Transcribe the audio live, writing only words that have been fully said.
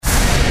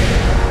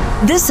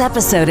This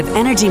episode of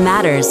Energy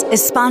Matters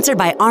is sponsored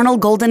by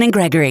Arnold Golden and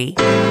Gregory.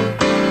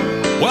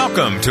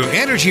 Welcome to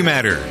Energy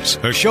Matters,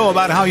 a show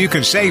about how you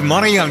can save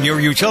money on your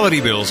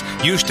utility bills,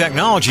 use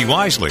technology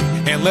wisely,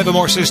 and live a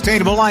more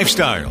sustainable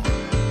lifestyle.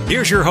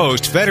 Here's your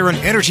host, veteran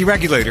energy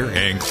regulator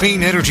and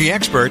clean energy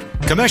expert,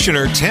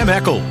 Commissioner Tim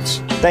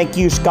Echols. Thank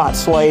you, Scott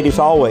Slade. It's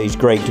always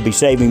great to be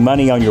saving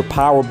money on your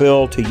power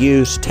bill, to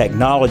use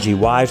technology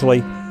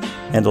wisely,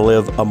 and to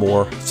live a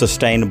more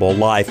sustainable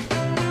life.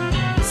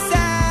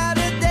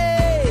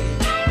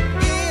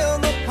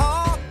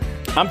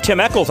 I'm Tim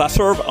Echols. I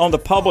serve on the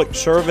Public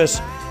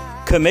Service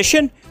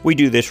Commission. We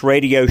do this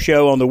radio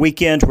show on the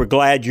weekends. We're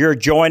glad you're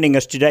joining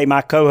us today.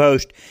 My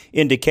co-host,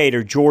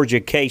 Indicator Georgia,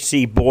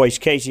 Casey Boyce.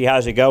 Casey,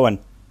 how's it going?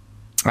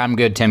 I'm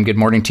good, Tim. Good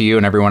morning to you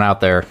and everyone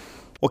out there.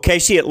 Well,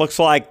 Casey, it looks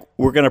like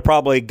we're going to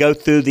probably go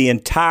through the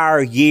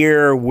entire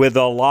year with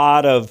a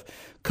lot of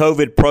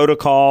COVID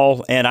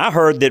protocol, and I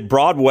heard that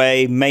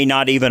Broadway may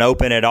not even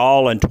open at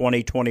all in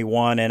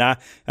 2021, and I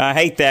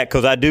hate that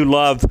because I do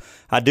love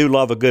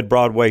a good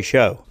Broadway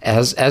show.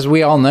 As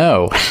we all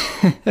know.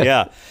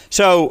 Yeah.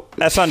 So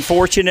that's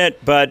unfortunate,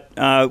 but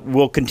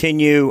we'll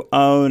continue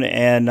on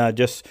and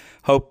just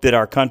hope that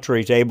our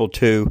country is able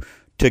to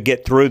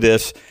get through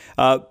this.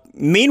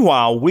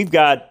 Meanwhile, we've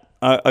got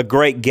a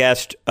great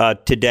guest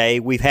today.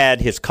 We've had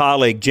his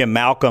colleague Jim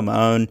Malcolm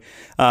on,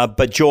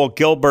 but Joel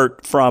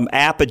Gilbert from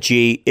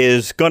Apogee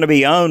is going to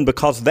be on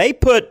because they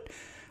put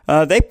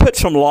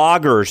some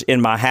loggers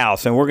in my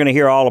house, and we're going to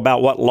hear all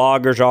about what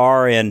loggers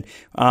are, and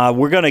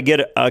we're going to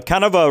get a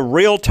kind of a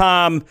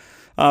real-time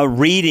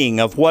reading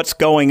of what's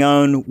going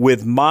on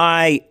with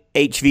my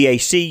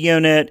HVAC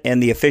unit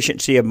and the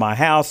efficiency of my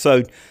house.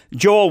 So,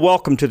 Joel,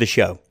 welcome to the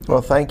show.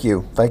 Well, thank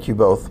you. Thank you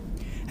both.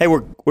 Hey,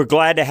 we're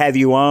glad to have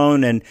you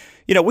on, and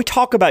we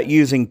talk about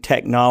using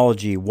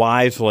technology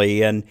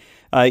wisely, and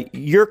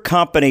your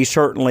company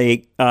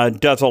certainly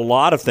does a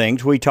lot of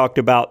things. We talked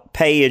about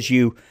pay as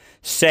you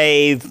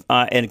save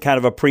and kind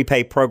of a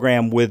prepay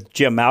program with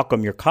Jim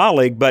Malcolm, your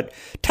colleague. But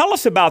tell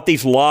us about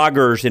these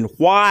loggers and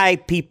why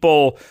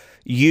people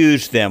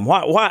use them.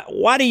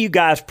 Why do you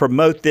guys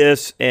promote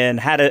this,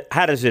 and how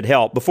does it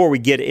help? Before we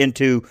get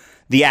into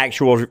the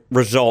actual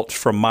results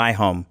from my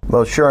home.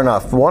 Well, sure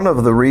enough, one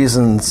of the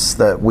reasons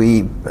that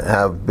we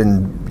have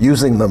been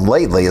using them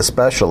lately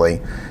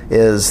especially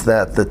is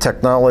that the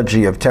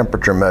technology of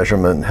temperature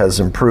measurement has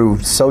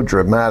improved so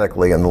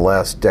dramatically in the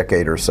last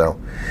decade or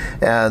so.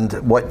 And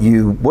what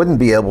you wouldn't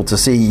be able to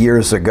see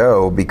years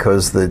ago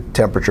because the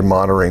temperature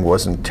monitoring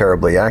wasn't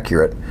terribly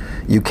accurate,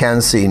 you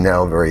can see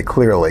now very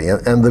clearly.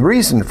 And the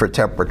reason for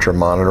temperature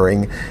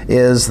monitoring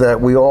is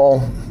that we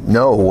all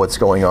know what's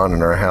going on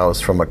in our house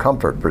from a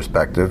comfort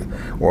perspective,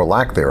 or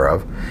lack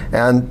thereof.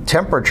 And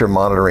temperature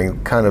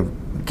monitoring kind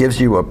of gives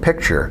you a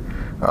picture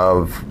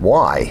of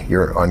why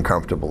you're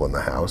uncomfortable in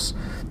the house.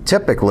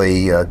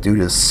 Typically due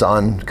to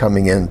sun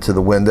coming into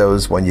the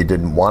windows when you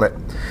didn't want it,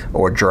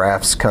 or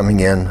drafts coming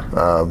in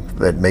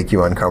that make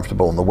you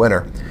uncomfortable in the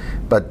winter.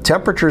 But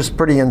temperature is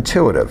pretty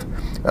intuitive.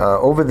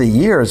 Over the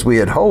years, we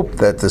had hoped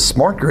that the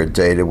smart grid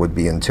data would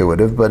be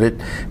intuitive, but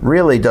it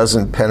really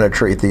doesn't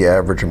penetrate the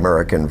average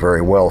American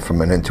very well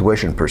from an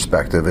intuition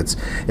perspective.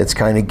 It's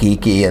kind of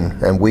geeky,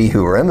 and we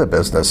who are in the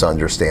business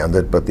understand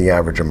it, but the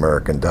average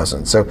American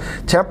doesn't. So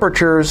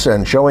temperatures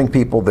and showing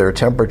people their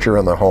temperature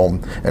in the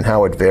home and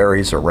how it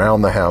varies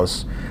around the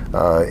house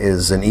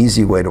is an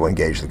easy way to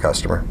engage the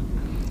customer.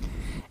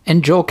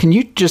 And Joel, can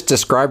you just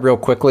describe real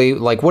quickly,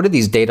 like, what do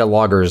these data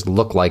loggers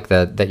look like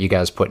that you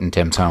guys put in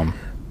Tim's home?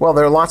 Well,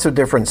 there are lots of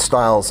different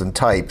styles and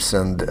types,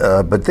 and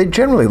but they're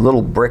generally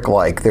little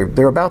brick-like.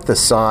 They're about the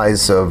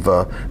size of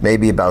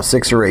maybe about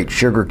 6 or 8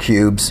 sugar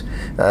cubes.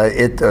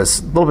 It's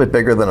a little bit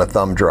bigger than a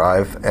thumb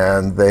drive,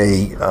 and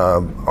they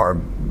are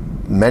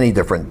many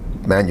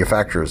different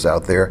manufacturers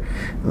out there.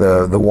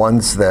 The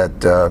ones that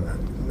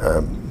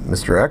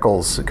Mr.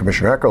 Echols,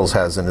 Commissioner Echols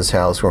has in his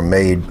house were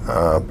made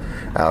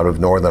out of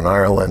Northern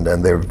Ireland,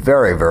 and they're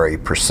very, very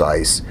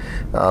precise.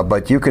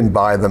 But you can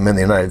buy them in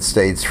the United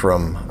States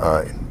from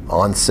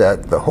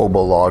Onset, the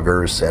Hobo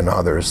Loggers, and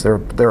others.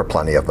 There are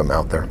plenty of them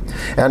out there.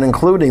 And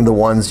including the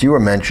ones you were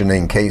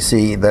mentioning,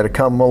 Casey, that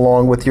come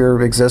along with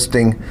your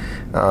existing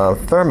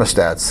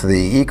thermostats.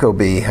 The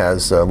Ecobee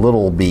has a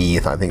little bee,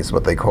 I think is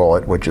what they call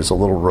it, which is a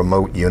little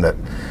remote unit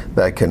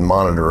that can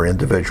monitor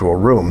individual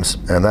rooms,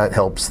 and that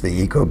helps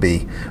the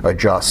Ecobee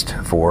adjust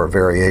for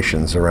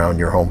variations around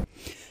your home.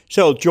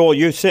 So, Joel,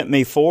 you sent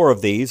me 4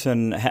 of these,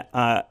 and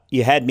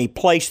you had me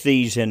place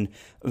these in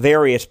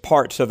various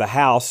parts of the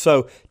house.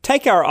 So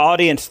take our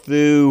audience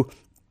through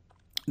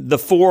the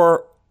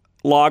 4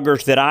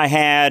 loggers that I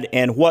had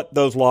and what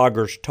those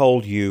loggers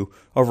told you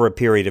over a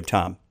period of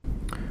time.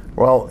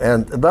 Well,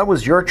 and that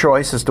was your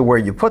choice as to where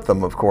you put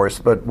them, of course,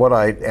 but what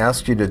I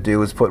asked you to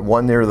do is put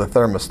one near the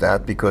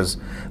thermostat because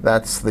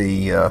that's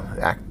the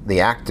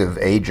active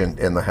agent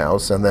in the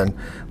house, and then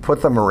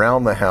put them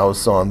around the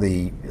house on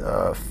the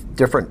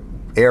different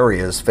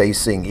areas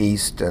facing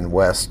east and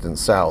west and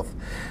south,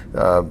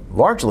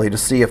 largely to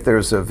see if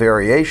there's a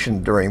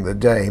variation during the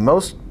day.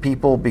 Most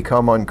people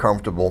become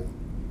uncomfortable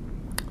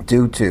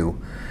due to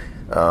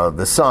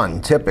the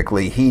sun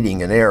typically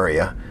heating an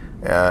area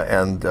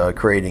and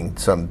creating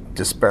some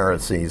disparate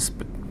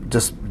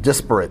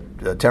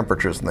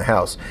temperatures in the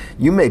house.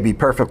 You may be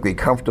perfectly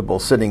comfortable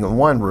sitting in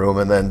one room,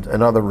 and then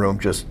another room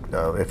just,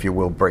 if you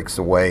will, breaks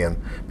away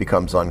and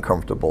becomes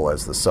uncomfortable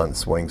as the sun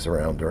swings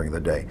around during the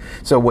day.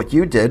 So what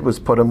you did was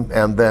put them,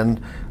 and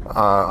then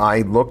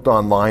I looked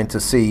online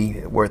to see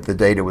what the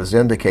data was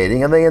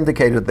indicating, and they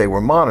indicated they were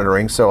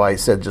monitoring, so I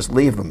said just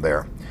leave them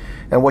there.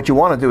 And what you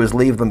want to do is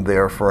leave them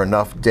there for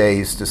enough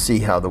days to see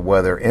how the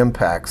weather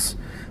impacts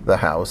the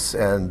house.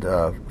 And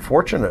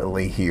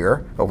fortunately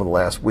here, over the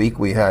last week,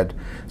 we had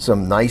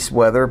some nice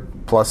weather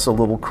plus a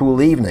little cool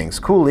evenings.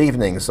 Cool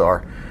evenings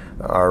are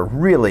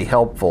really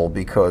helpful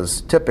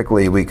because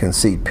typically we can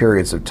see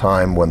periods of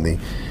time when the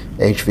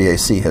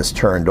HVAC has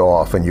turned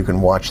off and you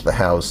can watch the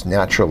house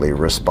naturally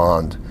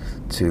respond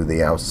to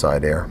the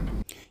outside air.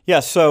 Yeah,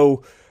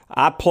 so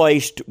I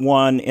placed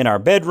one in our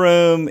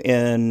bedroom,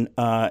 in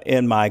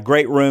my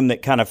great room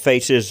that kind of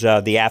faces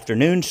the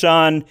afternoon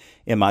sun,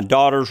 in my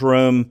daughter's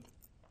room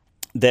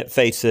that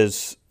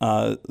faces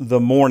the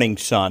morning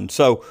sun.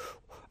 So,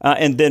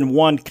 and then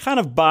one kind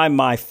of by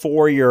my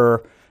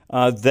foyer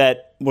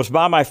that was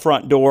by my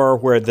front door,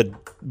 where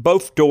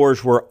both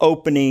doors were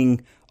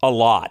opening a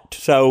lot.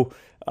 So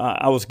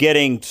I was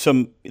getting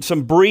some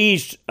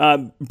breeze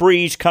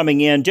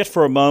coming in just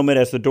for a moment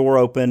as the door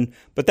opened,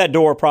 but that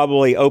door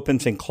probably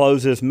opens and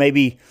closes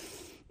maybe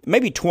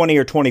 20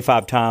 or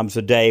 25 times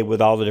a day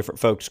with all the different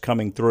folks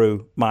coming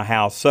through my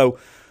house. So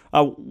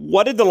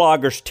what did the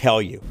loggers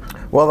tell you?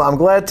 Well, I'm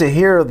glad to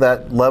hear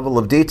that level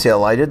of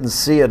detail. I didn't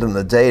see it in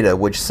the data,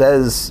 which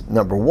says,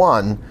 number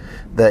one,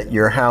 that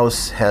your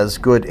house has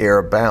good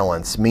air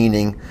balance,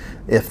 meaning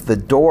if the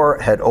door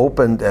had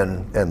opened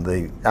and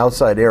the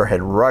outside air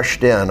had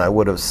rushed in, I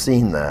would have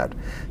seen that.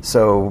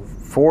 So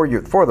for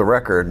the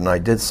record, and I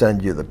did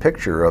send you the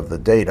picture of the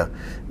data,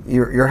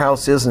 your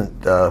house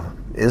isn't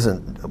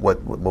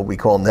what we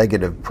call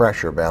negative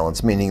pressure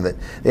balance, meaning that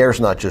the air's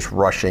not just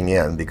rushing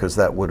in, because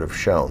that would have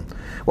shown.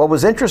 What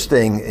was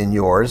interesting in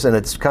yours, and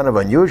it's kind of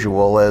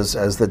unusual,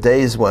 as the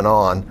days went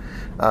on,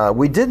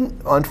 we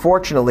didn't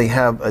unfortunately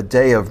have a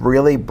day of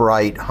really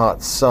bright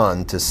hot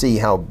sun to see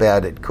how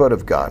bad it could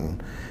have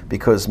gotten,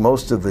 because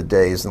most of the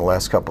days in the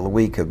last couple of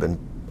weeks have been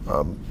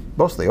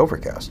mostly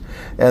overcast.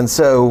 And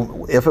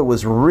so if it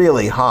was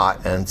really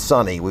hot and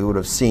sunny, we would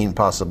have seen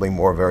possibly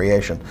more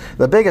variation.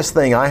 The biggest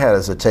thing I had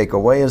as a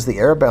takeaway is the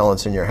air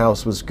balance in your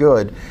house was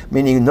good,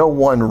 meaning no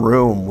one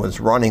room was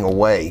running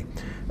away.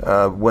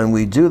 When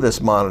we do this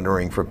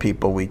monitoring for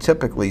people, we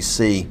typically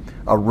see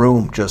a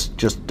room just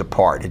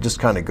depart. It just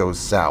kind of goes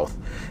south.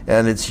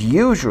 And it's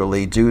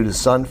usually due to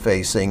sun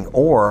facing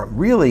or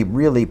really,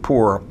 really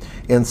poor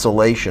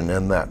insulation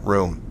in that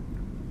room.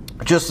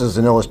 Just as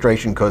an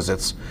illustration, because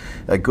it's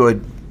a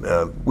good,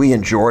 we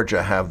in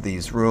Georgia have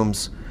these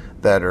rooms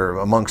that are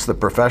amongst the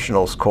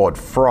professionals called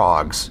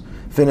frogs,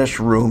 finished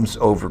rooms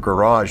over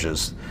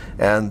garages.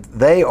 And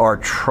they are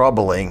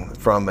troubling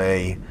from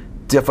a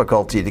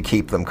difficulty to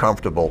keep them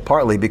comfortable,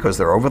 partly because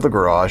they're over the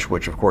garage,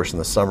 which of course in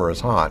the summer is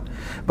hot,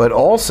 but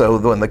also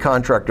when the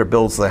contractor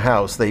builds the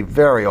house, they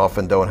very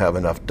often don't have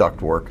enough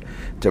ductwork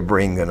to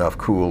bring enough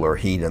cool or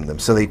heat in them.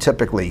 So they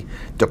typically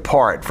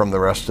depart from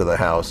the rest of the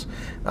house.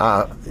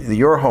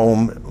 Your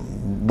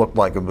home looked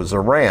like it was a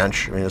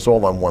ranch. I mean, it's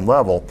all on one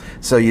level,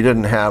 so you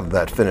didn't have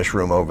that finished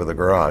room over the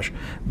garage.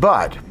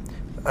 But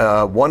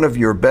one of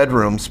your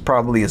bedrooms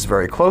probably is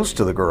very close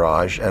to the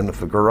garage, and if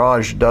the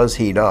garage does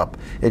heat up,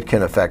 it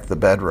can affect the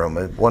bedroom.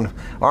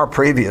 Our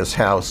previous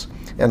house,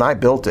 and I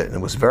built it, and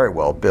it was very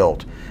well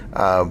built,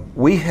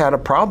 we had a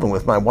problem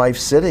with my wife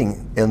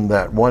sitting in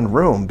that one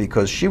room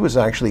because she was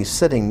actually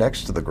sitting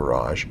next to the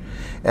garage.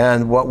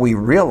 And what we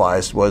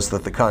realized was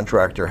that the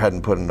contractor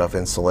hadn't put enough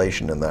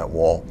insulation in that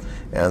wall,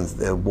 and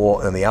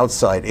the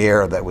outside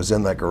air that was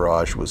in that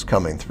garage was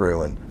coming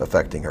through and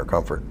affecting her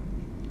comfort.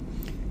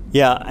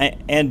 Yeah,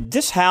 and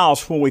this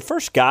house, when we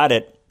first got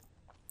it,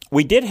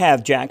 we did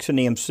have Jackson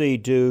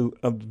EMC do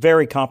a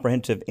very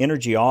comprehensive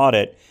energy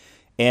audit,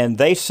 and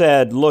they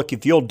said, look,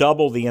 if you'll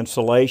double the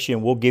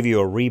insulation, we'll give you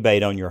a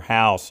rebate on your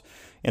house.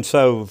 And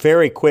so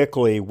very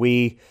quickly,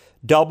 we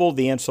doubled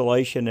the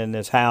insulation in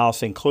this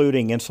house,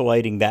 including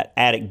insulating that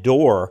attic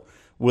door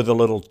with a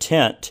little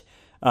tent.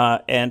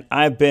 And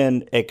I've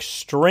been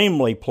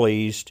extremely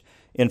pleased.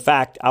 In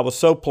fact, I was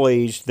so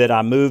pleased that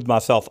I moved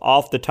myself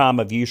off the time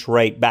of use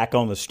rate back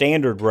on the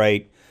standard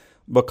rate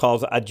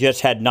because I just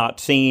had not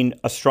seen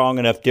a strong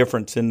enough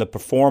difference in the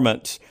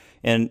performance.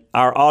 And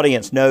our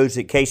audience knows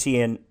that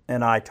Casey and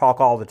I talk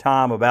all the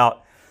time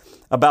about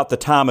the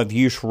time of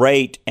use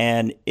rate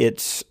and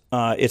its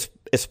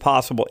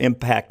possible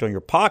impact on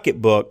your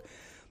pocketbook.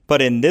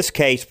 But in this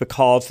case,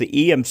 because the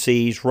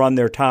EMCs run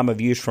their time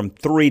of use from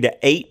 3 to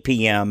 8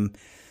 p.m.,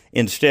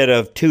 instead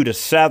of 2 to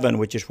 7,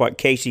 which is what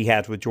Casey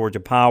has with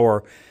Georgia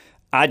Power,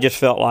 I just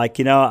felt like,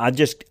 I'm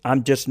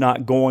just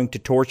not going to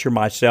torture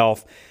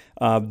myself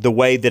the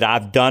way that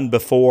I've done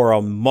before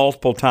on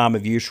multiple time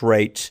of use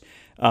rates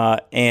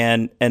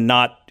and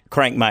not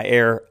crank my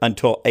air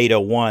until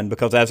 8:01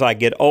 because as I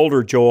get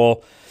older,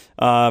 Joel,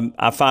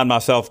 I find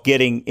myself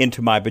getting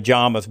into my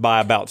pajamas by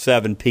about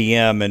 7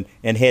 p.m.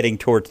 and heading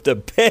towards the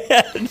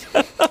bed.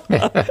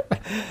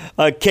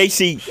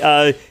 Casey,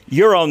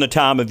 you're on the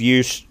time of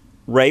use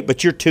rate,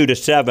 but you're 2 to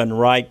 7,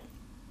 right?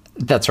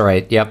 That's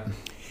right. Yep.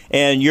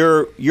 And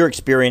your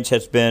experience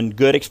has been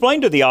good.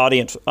 Explain to the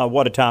audience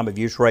what a time of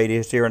use rate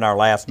is here in our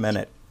last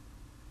minute.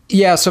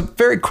 Yeah, so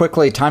very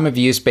quickly, time of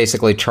use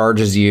basically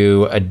charges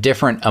you a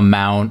different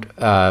amount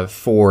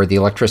for the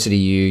electricity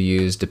you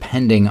use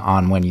depending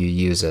on when you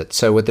use it.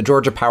 So with the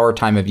Georgia Power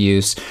time of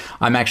use,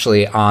 I'm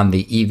actually on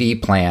the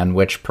EV plan,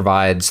 which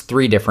provides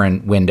 3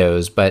 different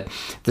windows. But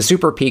the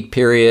super peak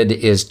period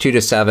is 2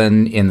 to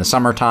 7 in the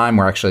summertime.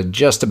 We're actually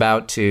just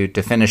about to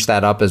finish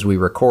that up as we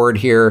record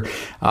here.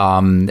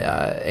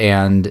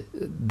 And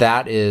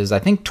that is, I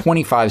think,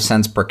 25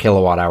 cents per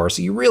kilowatt hour.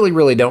 So you really,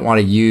 really don't want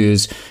to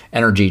use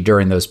energy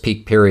during those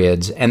peak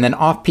periods. And then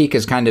off-peak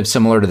is kind of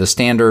similar to the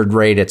standard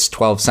rate. It's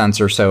 12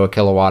 cents or so a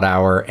kilowatt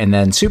hour. And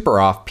then super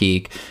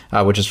off-peak,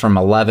 which is from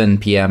 11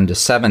 p.m. to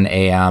 7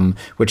 a.m.,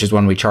 which is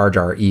when we charge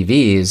our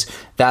EVs,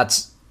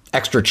 that's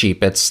extra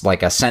cheap. It's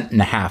like 1.5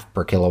 cents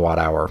per kilowatt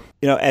hour.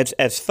 You know,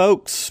 as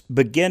folks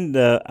begin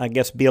to, I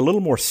guess, be a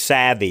little more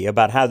savvy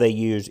about how they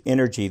use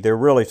energy, there are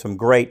really some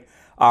great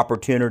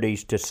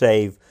opportunities to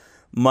save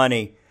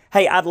money.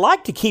 Hey, I'd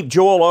like to keep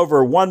Joel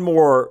over one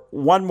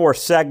more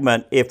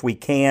segment if we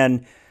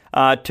can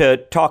to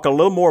talk a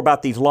little more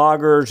about these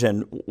loggers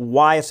and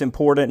why it's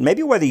important,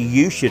 maybe whether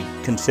you should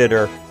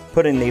consider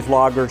putting these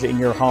loggers in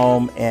your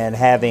home and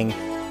having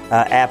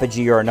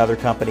Apogee or another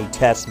company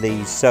test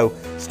these. So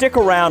stick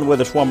around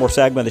with us one more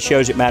segment of the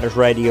Shows It Matters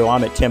Radio.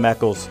 I'm at Tim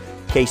Eccles.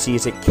 Casey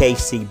is at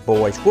Casey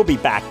Boyce. We'll be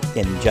back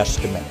in just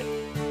a minute.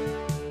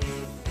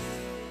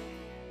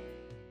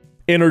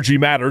 Energy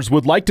Matters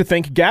would like to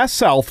thank Gas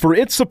South for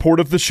its support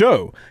of the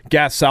show.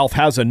 Gas South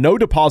has a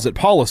no-deposit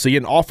policy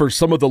and offers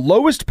some of the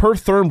lowest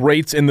per-therm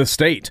rates in the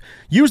state.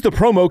 Use the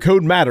promo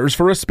code MATTERS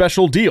for a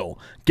special deal.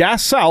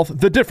 Gas South,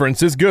 the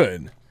difference is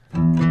good.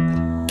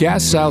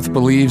 Gas South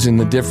believes in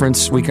the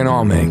difference we can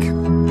all make,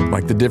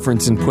 like the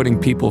difference in putting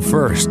people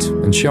first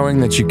and showing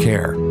that you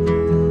care.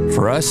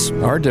 For us,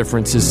 our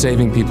difference is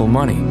saving people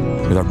money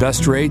with our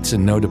best rates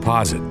and no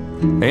deposit,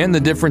 and the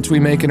difference we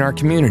make in our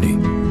community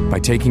by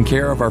taking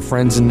care of our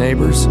friends and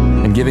neighbors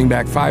and giving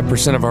back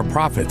 5% of our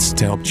profits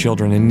to help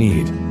children in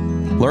need.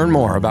 Learn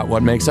more about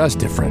what makes us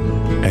different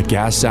at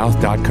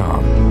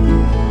gassouth.com.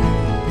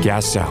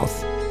 Gas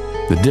South.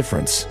 The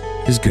difference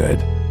is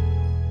good.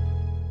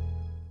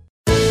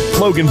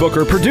 Logan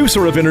Booker,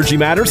 producer of Energy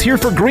Matters, here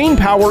for Green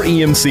Power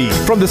EMC.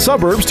 From the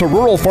suburbs to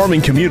rural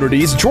farming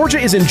communities, Georgia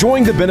is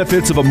enjoying the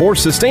benefits of a more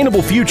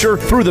sustainable future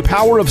through the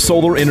power of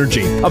solar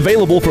energy.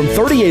 Available from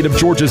 38 of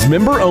Georgia's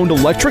member-owned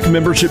electric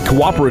membership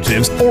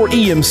cooperatives, or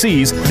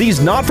EMCs,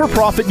 these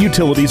not-for-profit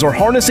utilities are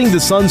harnessing the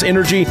sun's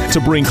energy to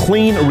bring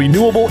clean,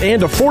 renewable,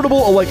 and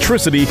affordable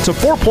electricity to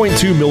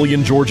 4.2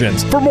 million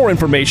Georgians. For more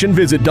information,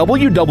 visit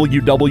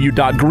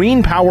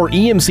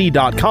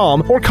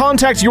www.greenpoweremc.com or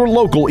contact your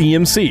local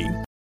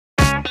EMC.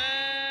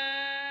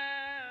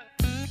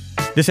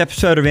 This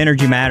episode of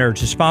Energy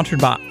Matters is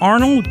sponsored by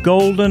Arnold,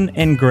 Golden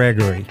 &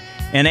 Gregory,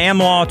 an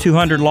AmLaw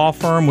 200 law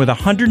firm with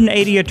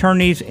 180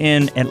 attorneys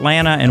in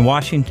Atlanta and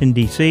Washington,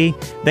 D.C.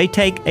 They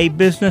take a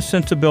business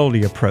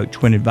sensibility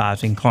approach when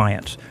advising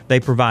clients.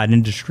 They provide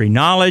industry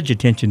knowledge,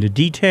 attention to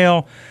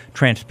detail,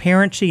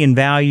 transparency, and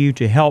value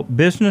to help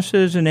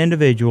businesses and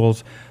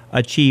individuals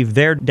achieve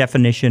their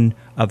definition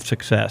of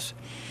success.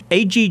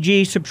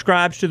 AGG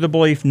subscribes to the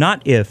belief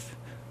not if,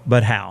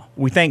 but how.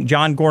 We thank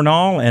John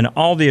Gornall and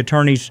all the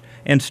attorneys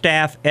and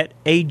staff at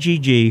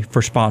AGG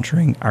for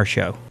sponsoring our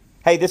show.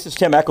 Hey, this is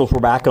Tim Eccles. We're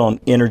back on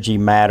Energy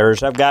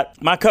Matters. I've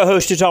got my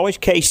co-host, as always,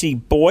 Casey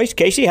Boyce.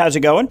 Casey, how's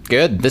it going?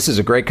 Good. This is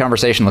a great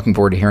conversation. Looking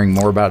forward to hearing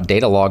more about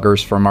data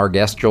loggers from our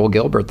guest, Joel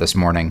Gilbert, this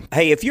morning.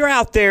 Hey, if you're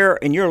out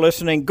there and you're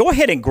listening, go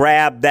ahead and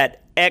grab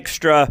that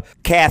extra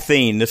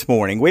caffeine this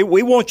morning.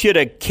 We want you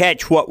to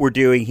catch what we're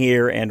doing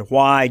here and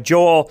why.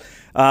 Joel,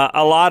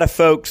 a lot of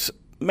folks,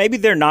 maybe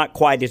they're not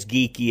quite as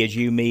geeky as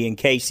you, me, and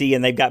Casey,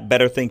 and they've got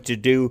better things to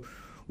do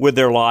with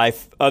their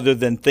life other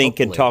than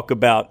think and talk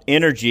about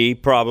energy,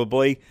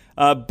 probably.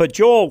 But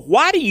Joel,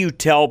 why do you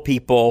tell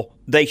people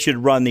they should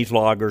run these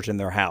loggers in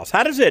their house?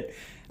 How does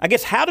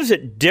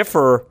it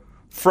differ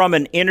from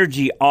an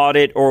energy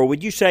audit, or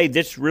would you say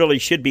this really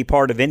should be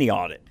part of any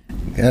audit?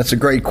 That's a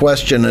great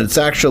question. It's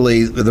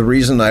actually the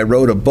reason I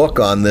wrote a book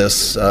on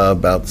this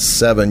about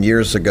 7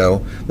 years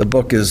ago. The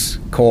book is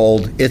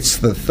called It's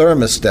the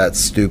Thermostat,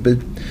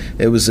 Stupid.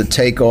 It was a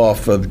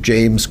takeoff of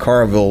James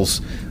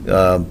Carville's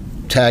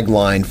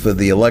tagline for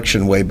the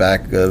election way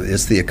back,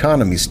 is the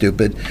economy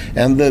stupid?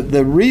 And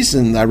the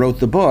reason I wrote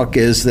the book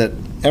is that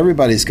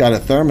everybody's got a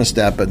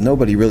thermostat, but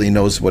nobody really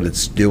knows what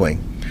it's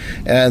doing.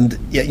 And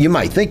you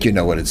might think you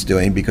know what it's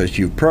doing because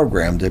you've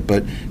programmed it,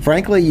 but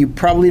frankly, you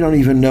probably don't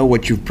even know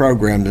what you've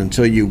programmed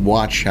until you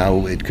watch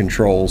how it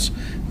controls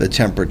the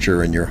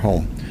temperature in your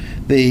home.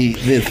 The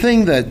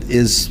thing that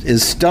is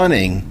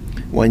stunning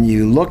when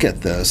you look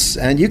at this.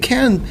 And you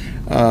can,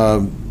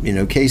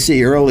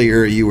 Casey,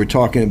 earlier you were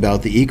talking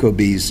about the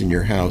EcoBees in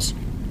your house.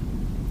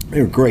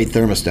 They're great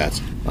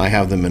thermostats. I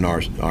have them in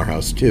our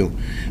house too.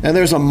 And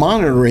there's a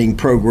monitoring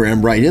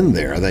program right in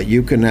there that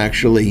you can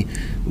actually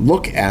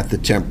look at the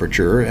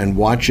temperature and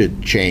watch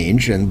it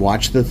change and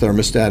watch the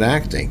thermostat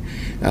acting.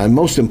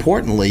 Most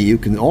importantly, you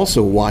can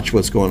also watch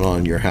what's going on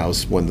in your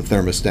house when the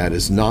thermostat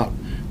is not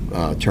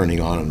turning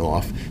on and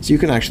off. So you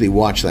can actually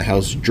watch the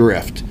house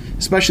drift,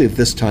 especially at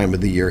this time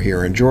of the year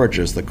here in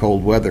Georgia as the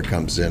cold weather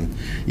comes in.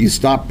 You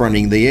stop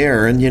running the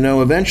air and,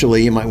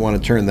 eventually you might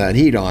want to turn that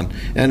heat on.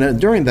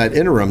 And during that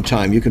interim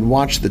time, you can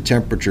watch the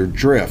temperature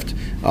drift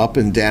up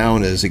and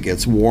down as it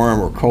gets warm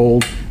or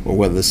cold or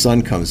whether the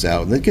sun comes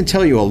out. And it can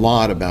tell you a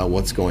lot about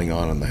what's going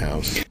on in the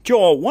house.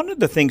 Joel, one of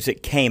the things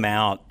that came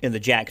out in the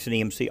Jackson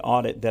EMC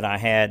audit that I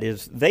had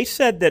is they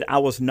said that I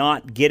was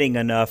not getting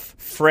enough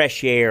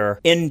fresh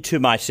air into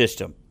my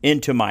system,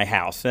 into my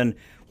house. And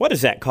what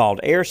is that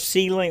called? Air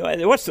sealing?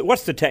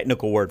 What's the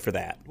technical word for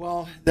that?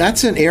 Well,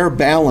 that's an air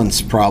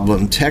balance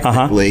problem,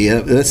 technically.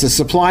 It's a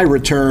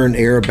supply-return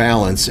air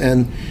balance.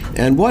 And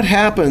what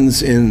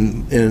happens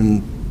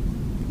in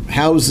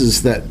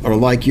houses that are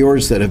like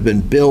yours that have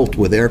been built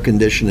with air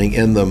conditioning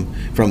in them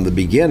from the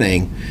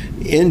beginning,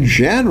 in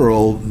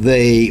general,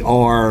 they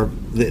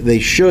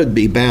should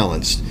be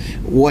balanced.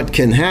 What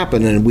can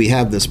happen, and we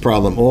have this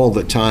problem all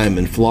the time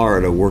in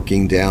Florida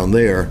working down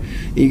there,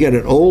 you get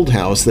an old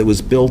house that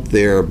was built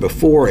there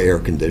before air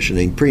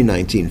conditioning,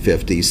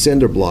 pre-1950s,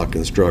 cinder block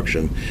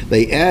construction.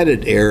 They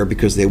added air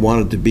because they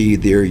wanted to be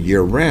there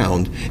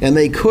year-round, and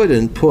they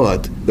couldn't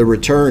put the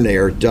return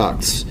air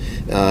ducts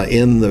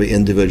in the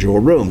individual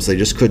rooms. They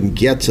just couldn't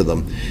get to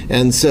them.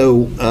 And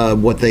so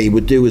what they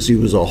would do is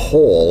use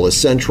a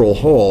central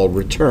hall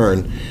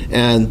return,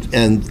 and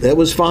that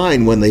was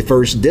fine when they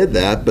first did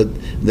that, but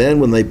then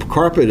when they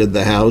carpeted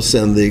the house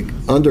and the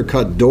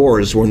undercut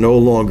doors were no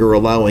longer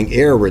allowing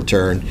air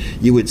return,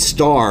 you would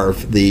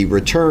starve the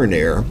return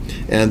air,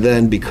 and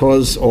then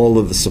because all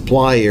of the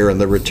supply air and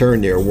the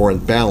return air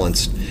weren't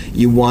balanced,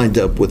 you wind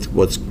up with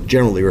what's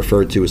generally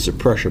referred to as a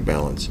pressure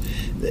balance.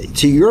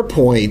 To your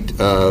point,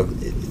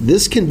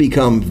 this can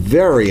become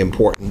very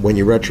important when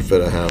you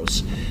retrofit a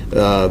house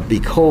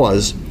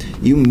because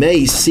you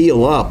may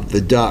seal up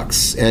the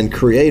ducts and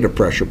create a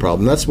pressure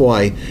problem. That's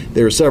why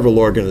there are several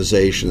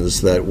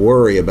organizations that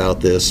worry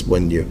about this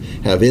when you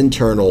have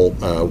internal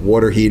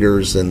water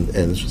heaters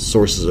and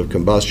sources of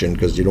combustion,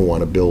 because you don't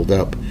want to build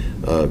up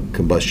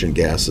combustion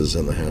gases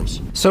in the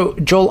house. So,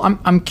 Joel,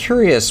 I'm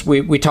curious.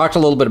 We talked a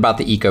little bit about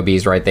the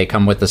EcoBees, right? They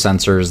come with the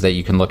sensors that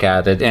you can look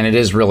at it, and it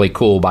is really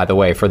cool, by the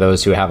way, for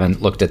those who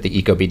haven't looked at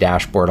the EcoBee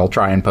dashboard. I'll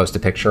try and post a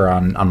picture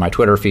on my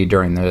Twitter feed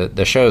during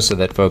the show so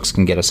that folks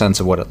can get a sense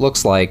of what it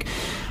looks like.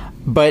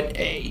 But,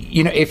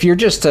 if you're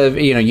just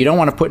you don't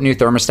want to put new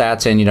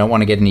thermostats in, you don't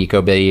want to get an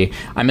EcoBee,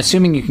 I'm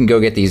assuming you can go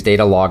get these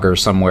data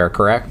loggers somewhere,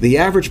 correct? The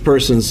average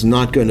person's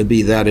not going to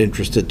be that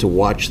interested to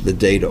watch the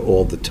data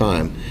all the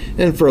time.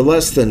 And for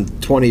less than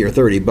 $20 or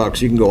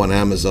 $30, you can go on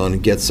Amazon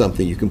and get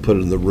something you can put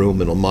in the room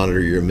and it'll monitor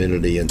your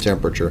humidity and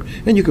temperature,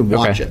 and you can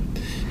watch it.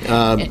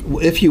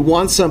 If you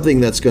want something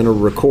that's going to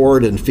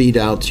record and feed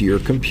out to your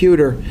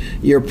computer,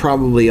 you're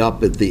probably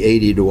up at the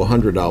 $80 to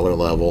 $100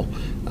 level.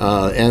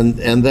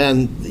 And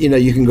then,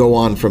 you can go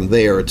on from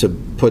there to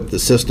put the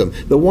system.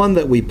 The one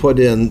that we put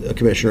in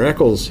Commissioner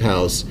Eccles'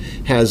 house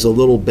has a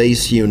little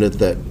base unit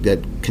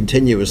that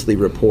continuously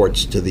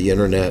reports to the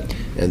internet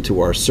and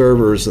to our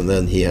servers, and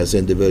then he has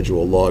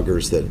individual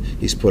loggers that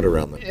he's put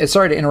around them.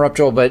 Sorry to interrupt,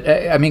 Joel, but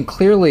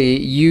clearly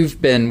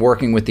you've been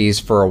working with these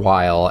for a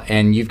while,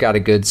 and you've got a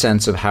good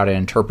sense of how to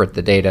interpret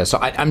the data. So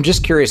I'm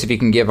just curious if you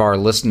can give our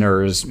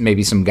listeners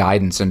maybe some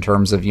guidance in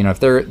terms of, if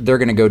they're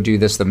going to go do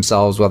this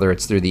themselves, whether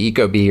it's through the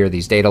EcoBee or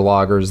these data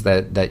loggers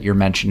that you're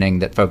mentioning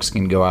that folks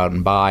can go out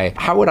and buy.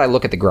 How would I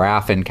look at the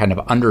graph and kind of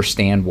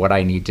understand what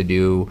I need to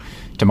do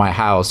to my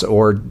house?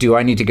 Or do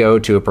I need to go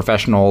to a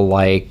professional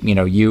like,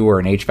 you or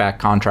an HVAC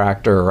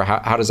contractor? Or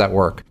how does that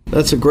work?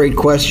 That's a great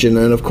question.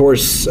 And of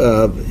course,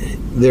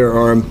 there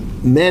are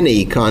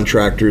many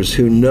contractors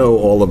who know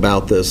all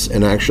about this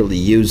and actually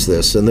use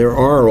this. And there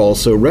are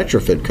also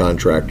retrofit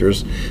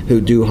contractors who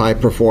do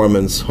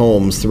high-performance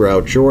homes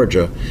throughout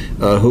Georgia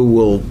who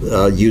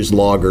will use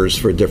loggers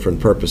for different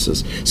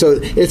purposes. So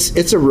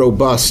it's a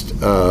robust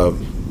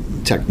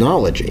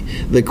technology.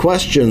 The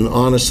question,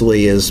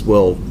 honestly, is,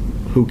 well,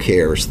 who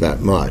cares that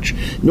much?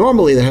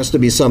 Normally, there has to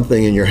be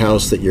something in your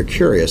house that you're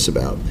curious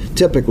about,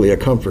 typically a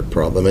comfort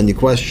problem. And the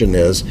question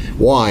is,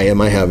 why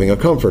am I having a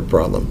comfort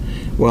problem?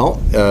 Well,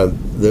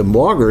 the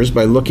loggers,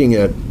 by looking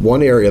at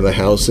one area of the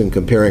house and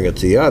comparing it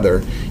to the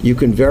other, you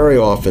can very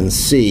often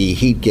see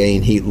heat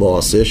gain, heat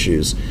loss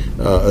issues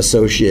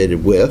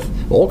associated with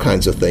all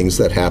kinds of things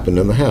that happen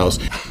in the house.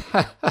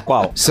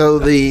 Wow. So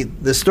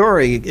the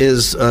story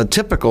is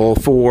typical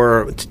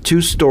for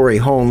two-story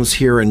homes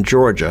here in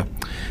Georgia,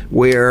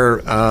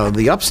 where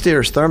the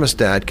upstairs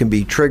thermostat can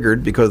be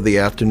triggered because of the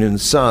afternoon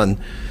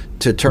sun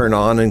to turn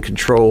on and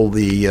control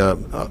the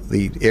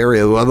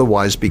area will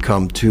otherwise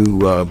become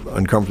too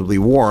uncomfortably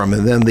warm,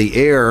 and then the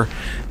air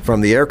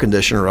from the air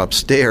conditioner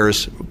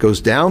upstairs goes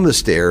down the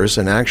stairs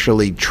and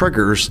actually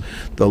triggers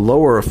the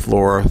lower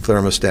floor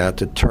thermostat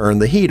to turn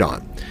the heat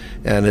on.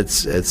 And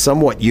it's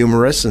somewhat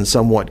humorous and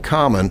somewhat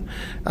common,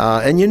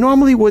 and you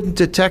normally wouldn't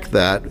detect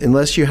that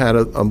unless you had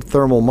a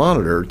thermal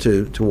monitor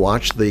to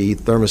watch the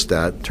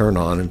thermostat turn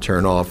on and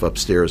turn off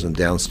upstairs and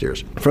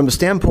downstairs. From the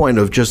standpoint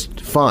of just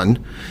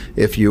fun,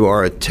 if you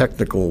are a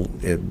technical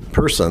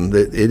person,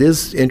 it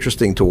is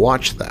interesting to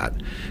watch that.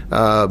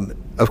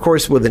 Of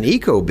course, with an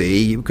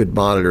Ecobee, you could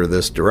monitor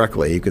this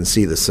directly. You can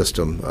see the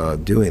system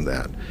doing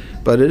that.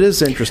 But it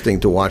is interesting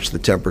to watch the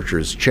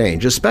temperatures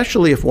change,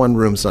 especially if one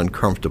room's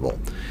uncomfortable.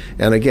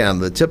 And again,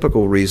 the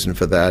typical reason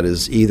for that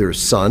is either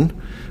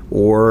sun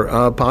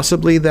or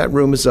possibly that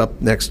room is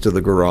up next to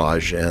the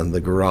garage, and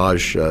the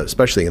garage,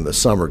 especially in the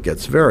summer,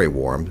 gets very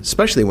warm,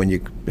 especially when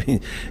you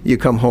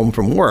come home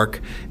from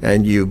work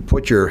and you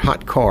put your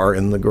hot car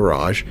in the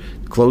garage,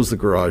 close the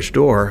garage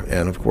door,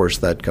 and of course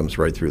that comes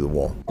right through the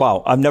wall.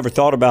 Wow, I've never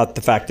thought about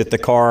the fact that the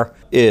car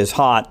is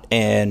hot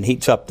and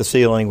heats up the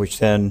ceiling, which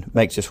then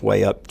makes its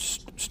way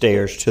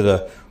upstairs to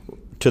the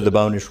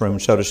bonus room,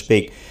 so to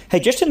speak.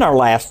 Hey, just in our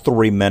last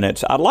 3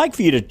 minutes, I'd like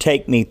for you to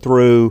take me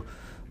through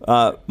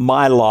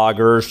my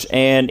loggers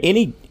and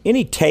any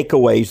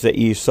takeaways that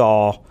you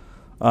saw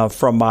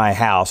from my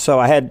house. So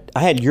I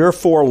had your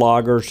 4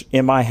 loggers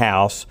in my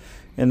house,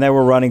 and they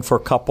were running for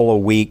a couple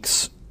of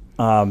weeks.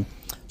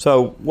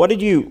 So what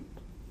did you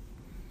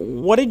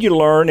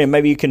learn? And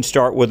maybe you can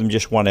start with them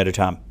just one at a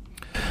time.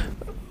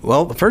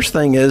 Well, the first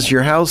thing is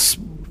your house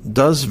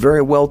does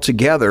very well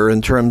together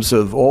in terms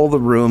of all the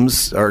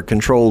rooms are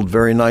controlled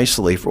very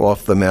nicely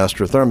off the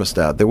master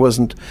thermostat. There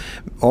wasn't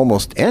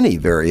almost any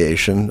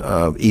variation,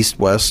 east,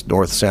 west,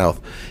 north,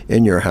 south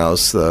in your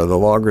house. The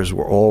loggers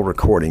were all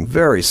recording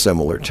very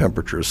similar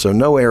temperatures, so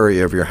no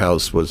area of your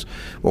house was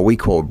what we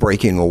call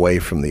breaking away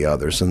from the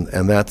others,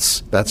 and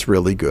that's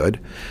really good.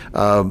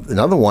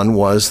 Another one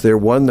was there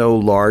were no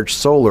large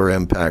solar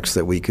impacts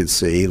that we could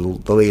see.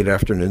 The late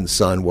afternoon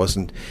sun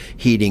wasn't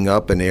heating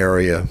up an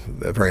area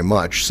very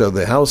much. So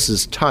the house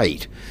is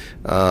tight,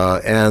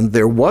 and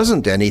there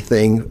wasn't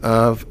anything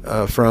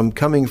from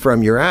coming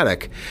from your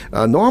attic.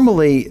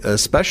 Normally,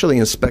 especially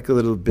in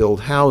speculative build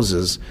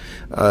houses,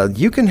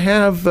 you can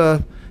have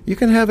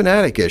an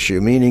attic issue,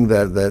 meaning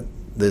that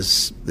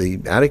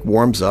the attic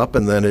warms up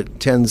and then it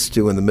tends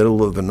to, in the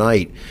middle of the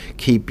night,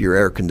 keep your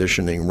air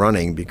conditioning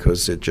running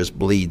because it just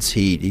bleeds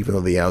heat even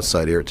though the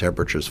outside air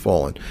temperature's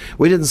fallen.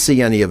 We didn't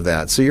see any of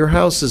that. So your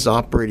house is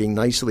operating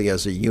nicely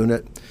as a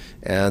unit,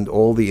 and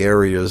all the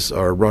areas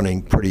are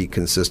running pretty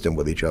consistent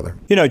with each other.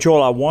 You know,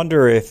 Joel, I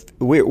wonder if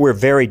we're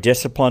very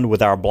disciplined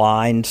with our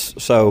blinds.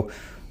 So,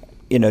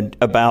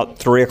 about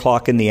 3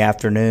 o'clock in the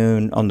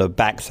afternoon on the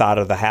back side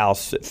of the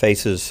house that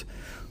faces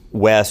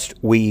west,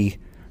 we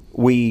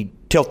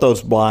tilt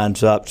those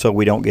blinds up so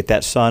we don't get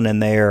that sun in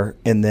there,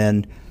 and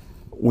then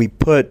we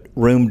put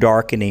room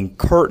darkening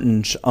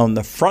curtains on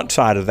the front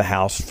side of the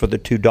house for the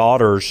 2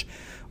 daughters,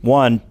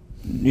 one,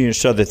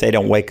 so that they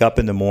don't wake up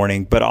in the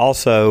morning, but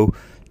also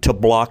to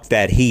block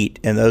that heat.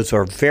 And those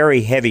are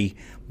very heavy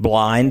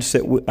blinds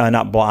that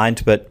not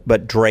blinds,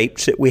 but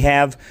drapes that we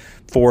have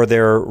for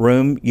their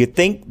room. You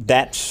think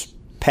that's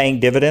paying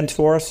dividends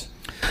for us?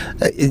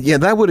 Yeah,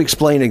 that would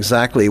explain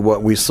exactly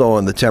what we saw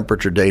in the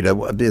temperature data.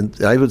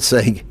 I would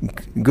say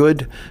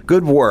good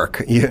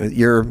work.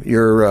 Your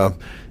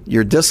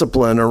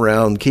discipline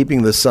around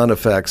keeping the sun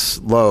effects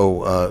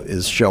low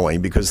is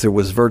showing, because there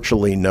was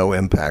virtually no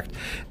impact.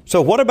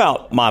 So what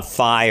about my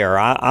fire?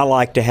 I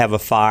like to have a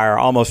fire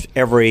almost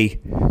every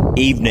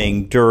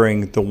evening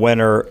during the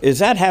winter. Does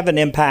that have an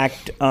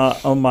impact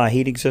on my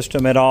heating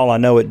system at all? I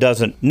know it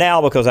doesn't now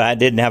because I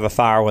didn't have a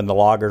fire when the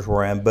loggers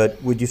were in,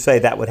 but would you say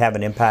that would have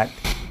an impact?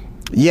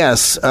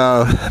 Yes.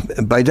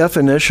 By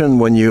definition,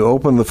 when you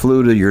open the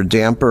flue to your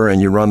damper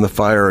and you run the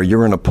fire,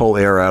 you're going to pull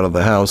air out of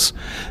the house,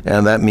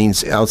 and that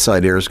means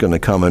outside air is going to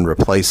come and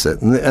replace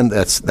it, and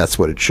that's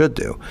what it should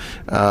do.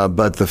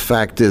 But the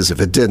fact is, if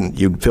it didn't,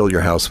 you'd fill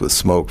your house with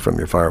smoke from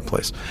your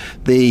fireplace.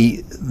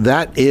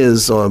 That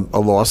is a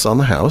loss on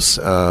the house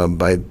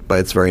by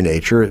its very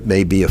nature. It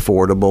may be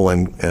affordable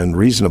and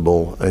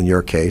reasonable in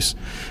your case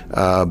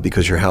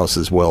because your house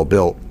is well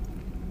built.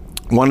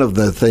 One of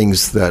the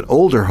things that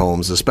older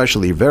homes,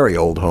 especially very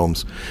old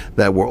homes,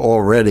 that were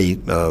already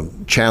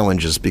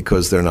challenges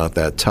because they're not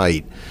that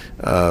tight,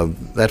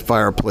 that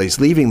fireplace,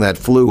 leaving that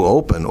flue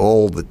open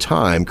all the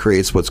time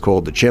creates what's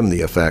called the chimney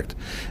effect,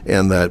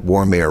 and that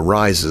warm air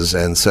rises.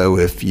 And so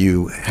if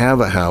you have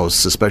a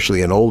house,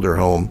 especially an older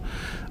home,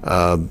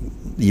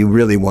 you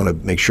really want to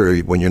make sure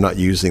when you're not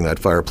using that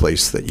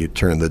fireplace that you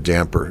turn the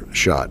damper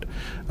shut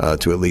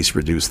to at least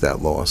reduce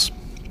that loss.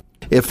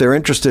 If they're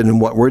interested in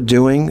what we're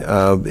doing,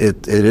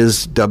 it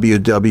is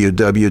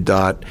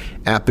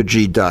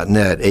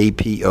www.apogee.net,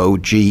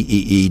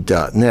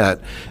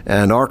 apogee.net,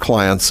 and our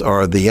clients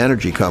are the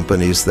energy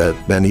companies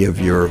that many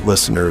of your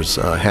listeners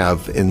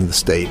have in the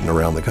state and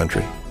around the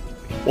country.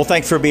 Well,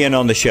 thanks for being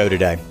on the show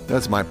today.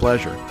 That's my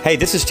pleasure. Hey,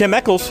 this is Tim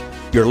Eccles.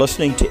 You're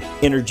listening to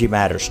Energy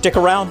Matters. Stick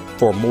around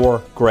for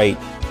more great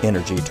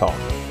energy talk.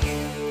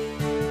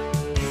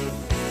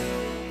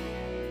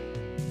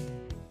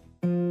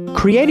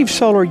 Creative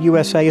Solar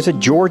USA is a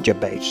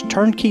Georgia-based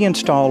turnkey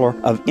installer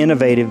of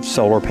innovative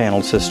solar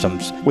panel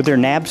systems. With their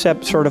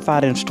NABCEP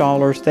certified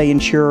installers, they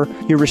ensure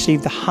you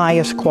receive the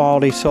highest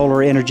quality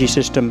solar energy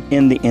system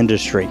in the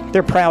industry.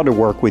 They're proud to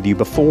work with you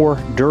before,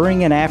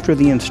 during, and after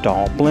the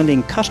install,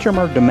 blending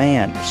customer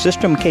demand,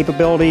 system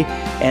capability,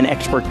 and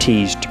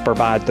expertise to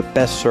provide the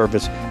best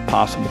service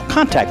possible.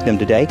 Contact them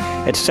today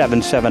at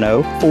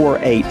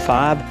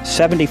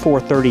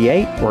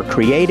 770-485-7438 or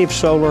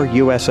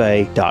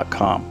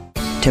creativesolarusa.com.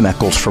 Tim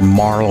Eccles for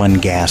Marlin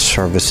Gas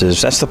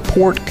Services. As the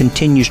port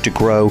continues to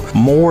grow,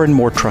 more and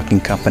more trucking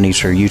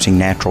companies are using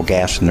natural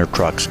gas in their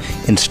trucks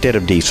instead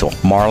of diesel.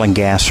 Marlin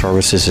Gas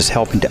Services is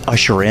helping to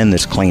usher in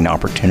this clean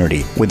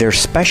opportunity. With their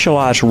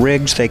specialized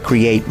rigs, they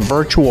create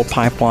virtual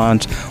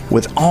pipelines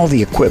with all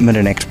the equipment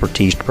and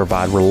expertise to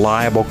provide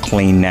reliable,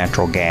 clean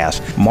natural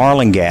gas.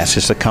 Marlin Gas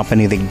is the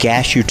company that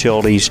gas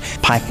utilities,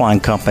 pipeline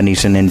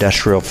companies, and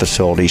industrial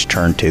facilities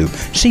turn to.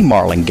 See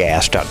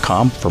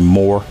marlingas.com for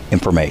more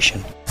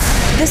information.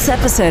 This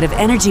episode of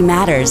Energy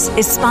Matters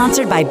is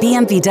sponsored by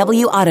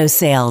BMW Auto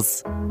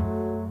Sales.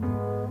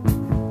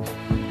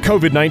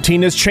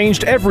 COVID-19 has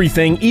changed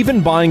everything,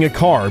 even buying a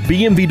car.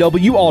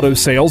 BMW Auto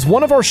Sales,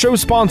 one of our show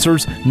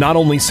sponsors, not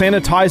only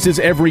sanitizes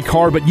every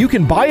car, but you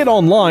can buy it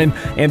online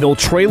and they'll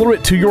trailer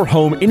it to your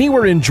home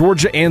anywhere in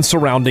Georgia and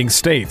surrounding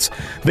states.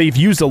 They've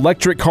used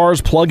electric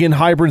cars, plug-in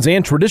hybrids,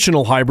 and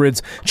traditional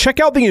hybrids. Check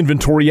out the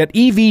inventory at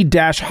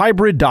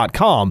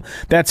ev-hybrid.com.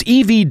 That's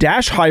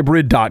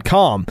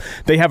ev-hybrid.com.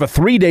 They have a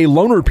 3-day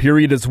loaner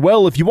period as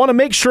well if you want to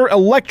make sure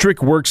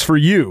electric works for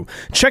you.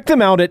 Check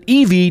them out at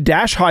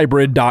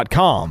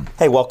ev-hybrid.com.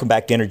 Hey, welcome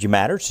back to Energy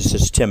Matters. This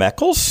is Tim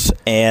Eccles,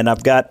 and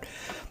I've got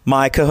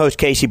my co-host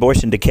Casey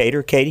Boyce in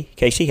Decatur.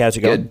 Casey, how's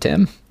it going? Good,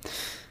 Tim.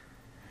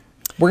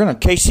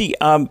 Casey,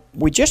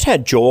 we just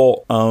had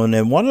Joel on,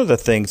 and one of the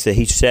things that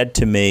he said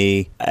to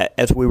me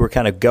as we were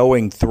kind of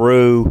going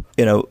through,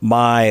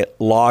 my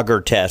logger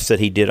test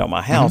that he did on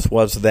my house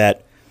was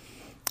that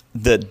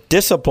the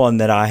discipline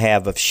that I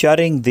have of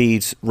shutting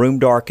these room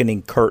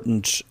darkening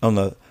curtains on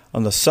the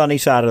sunny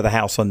side of the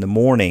house in the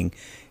morning,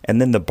 and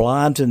then the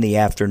blinds in the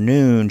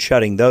afternoon,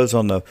 shutting those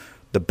on the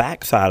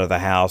back side of the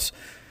house.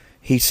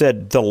 He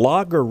said the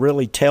logger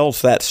really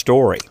tells that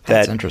story.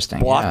 That's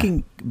interesting.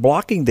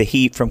 Blocking the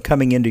heat from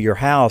coming into your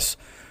house.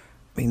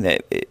 I mean,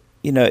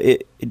 do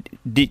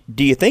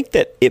you think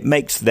that it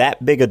makes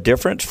that big a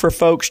difference for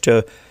folks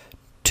to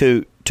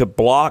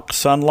block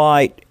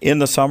sunlight in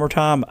the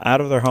summertime out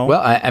of their home?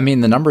 Well, I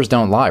mean, the numbers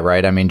don't lie,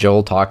 right? I mean,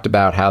 Joel talked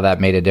about how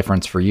that made a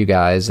difference for you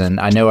guys,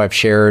 and I know I've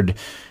shared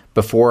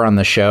before on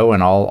the show,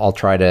 and I'll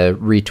try to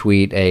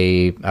retweet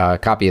a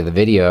copy of the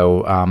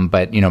video.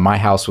 But my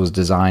house was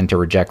designed to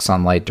reject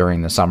sunlight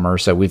during the summer,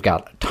 so we've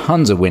got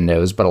tons of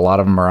windows, but a lot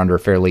of them are under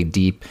fairly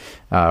deep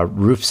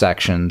roof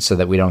sections, so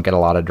that we don't get a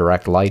lot of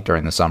direct light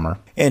during the summer.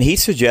 And he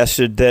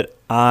suggested that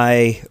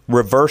I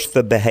reverse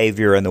the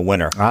behavior in the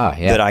winter.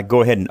 That I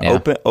go ahead and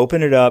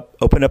open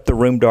up the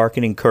room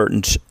darkening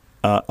curtains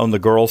on the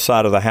girls'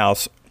 side of the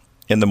house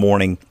in the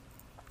morning,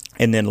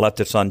 and then let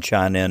the sun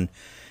shine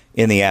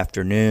in the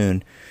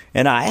afternoon.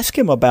 And I asked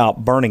him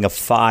about burning a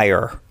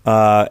fire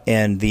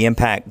and the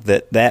impact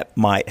that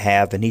might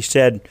have. And he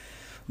said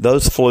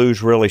those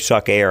flues really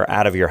suck air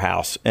out of your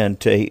house. And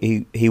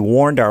he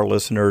warned our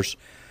listeners,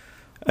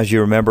 as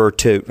you remember,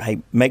 to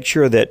make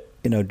sure that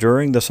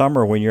during the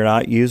summer when you're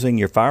not using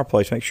your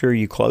fireplace, make sure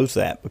you close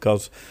that,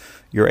 because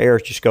your air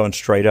is just going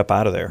straight up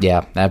out of there.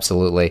 Yeah,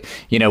 absolutely.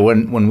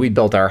 When we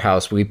built our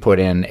house, we put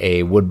in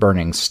a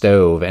wood-burning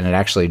stove, and it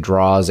actually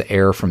draws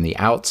air from the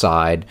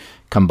outside,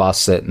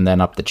 combusts it, and then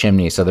up the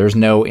chimney. So there's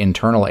no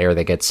internal air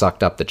that gets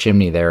sucked up the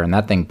chimney there, and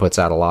that thing puts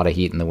out a lot of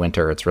heat in the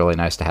winter. It's really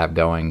nice to have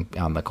going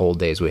on the cold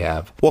days we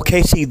have. Well,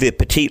 Casey, the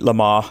Petite Le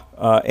Mans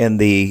and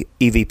the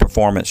EV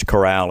Performance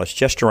Corral is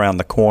just around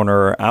the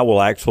corner. I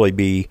will actually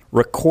be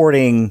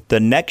recording the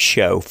next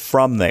show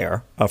from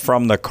there,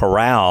 from the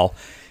corral.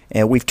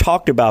 And we've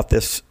talked about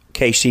this,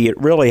 Casey. It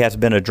really has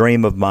been a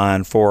dream of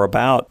mine for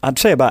about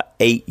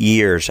 8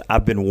 years.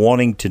 I've been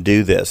wanting to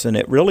do this, and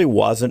it really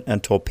wasn't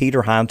until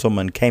Peter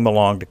Heinzelman came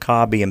along to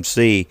Cobb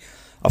EMC,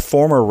 a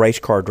former race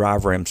car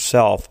driver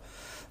himself,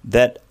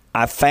 that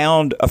I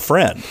found a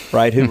friend,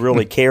 right, who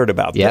really cared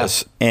about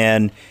this.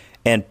 And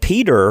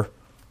Peter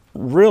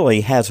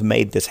really has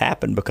made this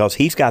happen, because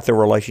he's got the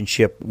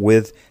relationship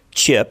with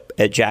Chip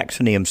at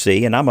Jackson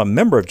EMC, and I'm a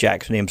member of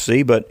Jackson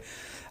EMC, but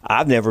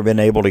I've never been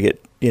able to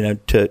get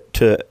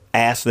to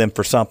ask them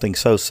for something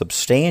so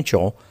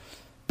substantial.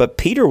 But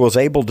Peter was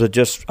able to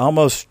just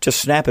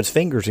snap his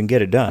fingers and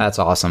get it done. That's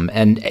awesome.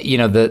 And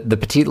the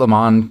Petite Le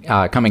Mans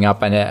coming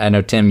up, I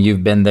know Tim,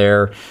 you've been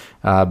there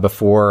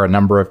before a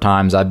number of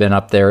times. I've been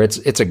up there.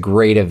 It's a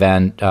great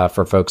event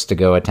for folks to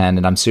go attend,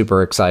 and I'm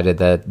super excited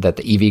that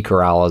the EV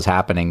Corral is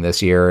happening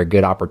this year. A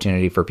good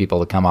opportunity for people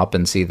to come up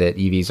and see that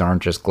EVs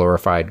aren't just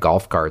glorified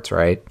golf carts,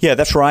 right? Yeah,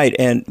 that's right.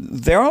 And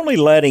they're only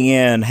letting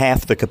in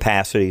half the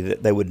capacity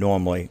that they would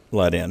normally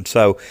let in.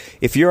 So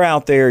if you're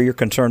out there, you're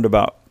concerned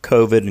about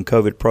COVID and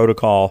COVID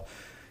protocol,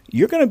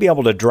 you're going to be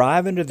able to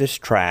drive into this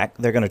track.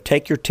 They're going to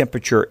take your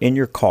temperature in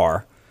your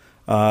car.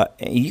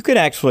 You could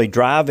actually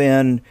drive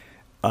in.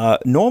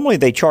 Normally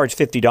they charge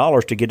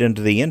 $50 to get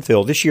into the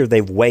infill. This year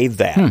they've waived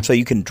that. So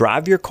you can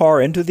drive your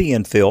car into the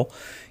infill.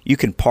 You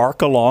can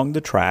park along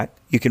the track.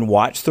 You can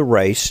watch the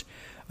race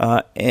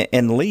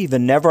and leave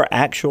and never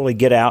actually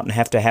get out and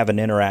have to have an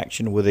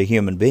interaction with a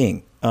human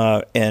being.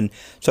 And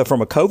so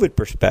from a COVID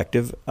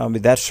perspective, I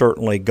mean, that's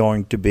certainly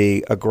going to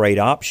be a great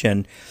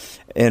option.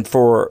 And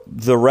for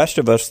the rest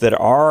of us that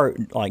are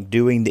like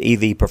doing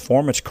the EV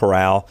Performance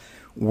Corral,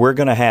 we're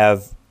going to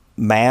have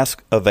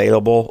masks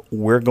available.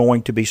 We're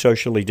going to be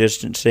socially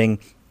distancing,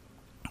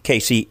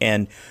 Casey,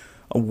 and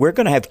we're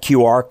going to have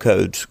QR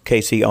codes,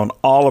 Casey, on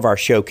all of our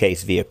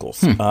showcase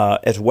vehicles,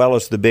 as well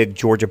as the big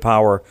Georgia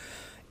Power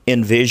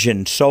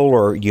Envision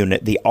solar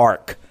unit, the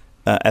ARC,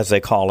 as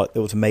they call it. It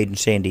was made in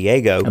San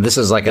Diego. And this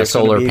is like a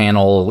solar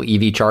panel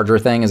EV charger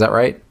thing, is that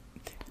right?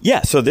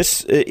 Yeah, so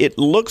it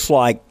looks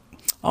like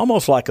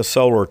almost like a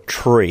solar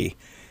tree,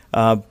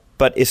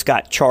 but it's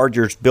got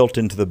chargers built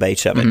into the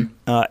base of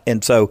it.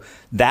 And so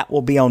that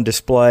will be on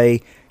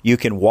display. You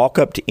can walk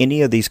up to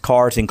any of these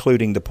cars,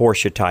 including the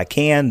Porsche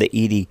Taycan,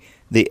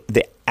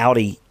 the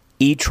Audi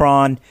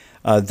e-tron,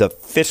 the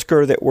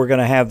Fisker that we're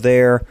going to have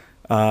there,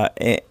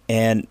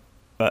 and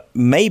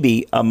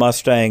maybe a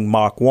Mustang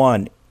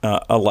Mach-1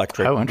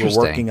 electric. Oh,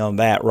 interesting. We're working on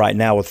that right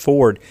now with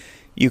Ford.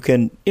 You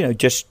can,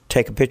 just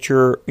take a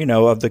picture,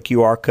 of the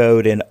QR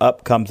code, and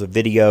up comes a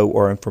video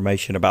or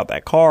information about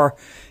that car.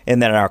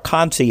 And then our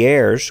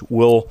concierge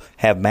will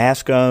have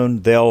mask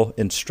on. They'll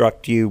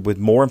instruct you with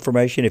more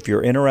information if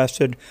you're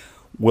interested.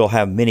 We'll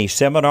have many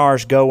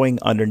seminars going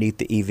underneath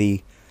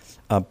the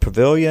EV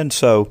pavilion.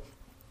 So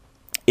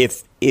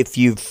if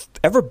you've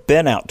ever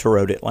been out to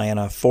Road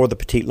Atlanta for the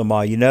Petit Le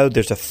Mans,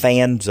 there's a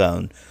fan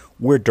zone.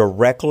 We're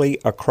directly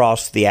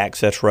across the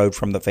access road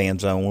from the fan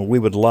zone, where we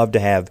would love to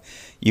have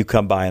you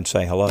come by and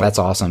say hello. That's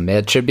awesome.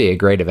 It should be a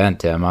great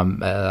event, Tim.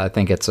 I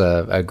think it's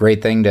a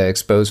great thing to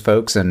expose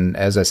folks. And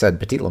as I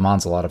said, Petit Le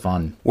Mans is a lot of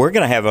fun. We're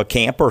going to have a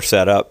camper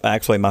set up.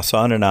 Actually, my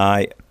son and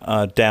I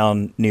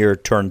down near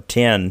Turn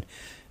 10,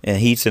 and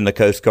he's in the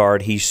Coast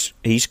Guard.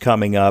 He's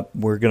coming up.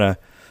 We're going to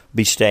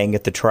be staying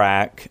at the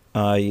track.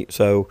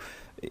 So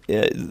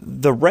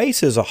the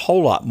race is a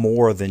whole lot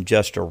more than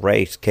just a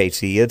race,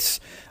 Casey.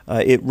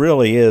 It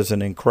really is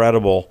an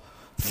incredible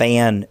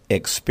fan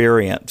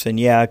experience. And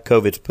yeah,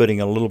 COVID's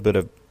putting a little bit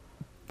of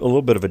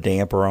a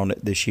damper on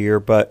it this year,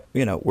 but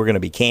we're going to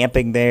be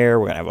camping there.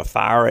 We're going to have a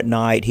fire at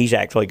night. He's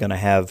actually going to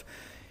have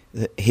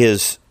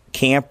his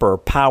camper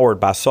powered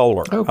by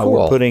solar. Oh,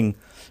 cool.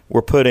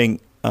 We're putting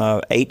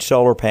 8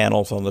 solar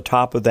panels on the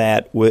top of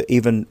that, with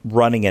even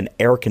running an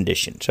air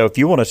condition. So if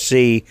you want to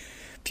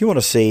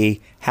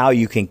see how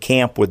you can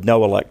camp with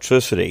no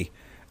electricity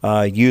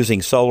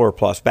using solar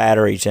plus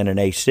batteries and an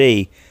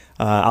AC,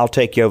 I'll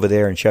take you over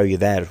there and show you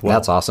that as well.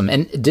 That's awesome.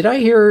 And did I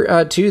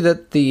hear, too,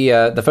 that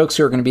the folks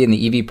who are going to be in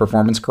the EV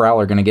Performance Corral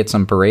are going to get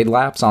some parade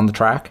laps on the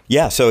track?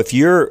 Yeah, so if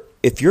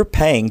you're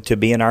paying to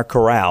be in our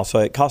corral, so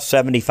it costs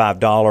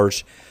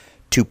 $75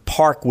 to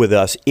park with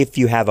us if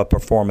you have a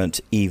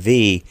performance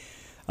EV,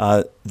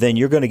 then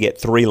you're going to get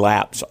 3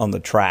 laps on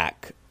the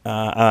track.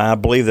 I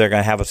believe they're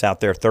going to have us out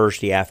there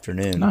Thursday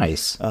afternoon.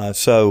 Nice.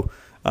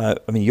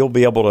 You'll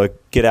be able to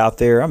get out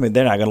there.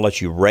 They're not going to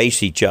let you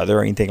race each other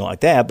or anything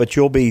like that, but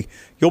you'll be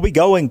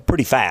going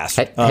pretty fast.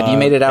 Have you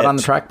made it out on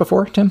the track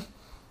before, Tim?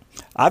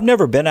 I've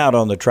never been out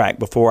on the track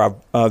before.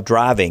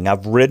 Driving.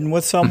 I've ridden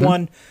with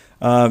someone.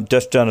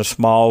 Just done a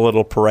small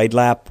little parade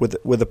lap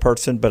with a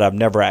person, but I've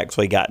never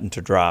actually gotten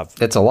to drive.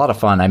 It's a lot of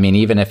fun.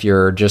 Even if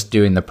you're just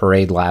doing the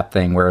parade lap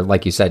thing where,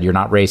 like you said, you're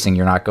not racing,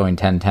 you're not going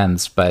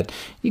 10/10ths, but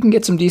you can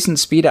get some decent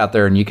speed out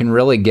there, and you can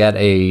really get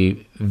a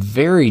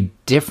very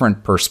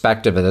different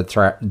perspective of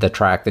the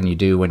track than you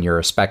do when you're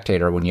a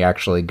spectator, when you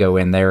actually go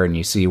in there and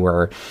you see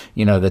where,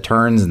 the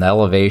turns and the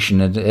elevation.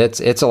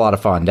 It's a lot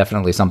of fun.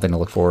 Definitely something to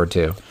look forward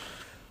to.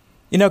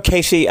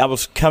 Casey, I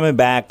was coming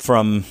back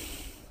from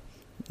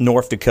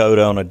North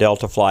Dakota on a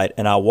Delta flight,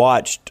 and I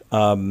watched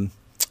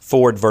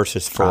Ford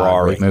versus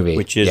Ferrari, movie.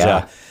 Which is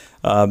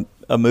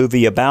a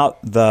movie about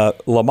the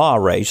Le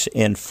Mans race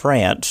in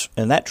France,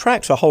 and that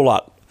track's a whole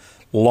lot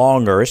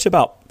longer. It's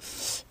about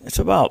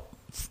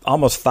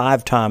almost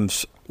 5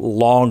 times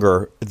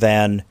longer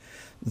than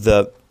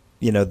the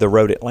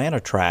Road Atlanta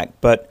track.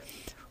 But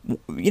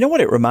what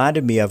it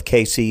reminded me of,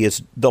 Casey,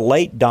 is the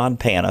late Don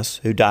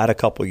Panis, who died a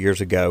couple years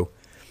ago.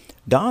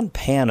 Don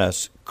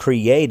Panis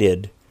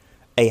created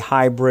a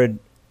hybrid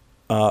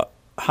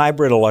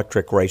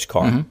electric race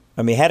car.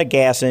 It had a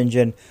gas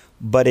engine,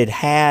 but it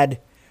had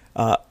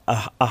a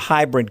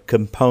hybrid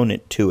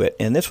component to it.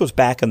 And this was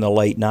back in the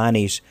late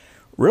 90s,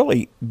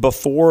 really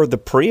before the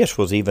Prius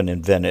was even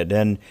invented.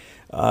 And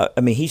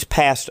he's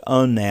passed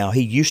on now.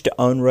 He used to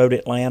own Road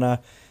Atlanta,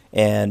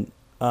 and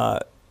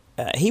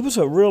he was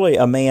really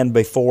a man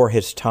before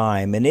his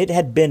time, and it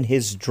had been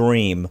his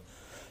dream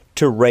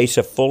to race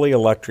a fully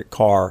electric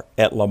car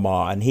at Le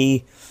Mans. And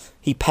he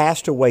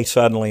passed away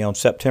suddenly on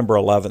September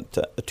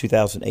 11th,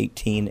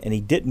 2018, and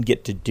he didn't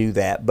get to do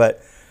that.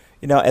 But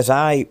as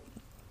I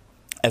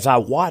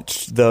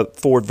watched the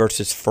Ford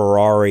versus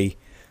Ferrari,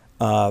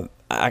 I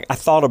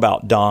thought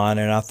about Don,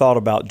 and I thought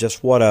about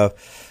just what a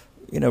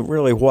kind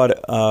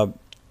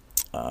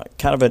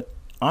of an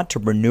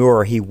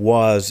entrepreneur he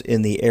was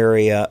in the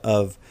area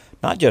of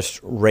not just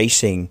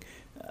racing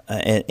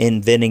and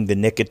inventing the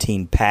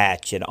nicotine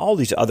patch and all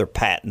these other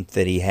patents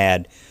that he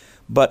had,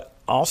 but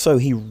also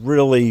he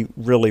really,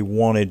 really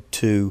wanted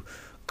to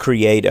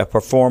create a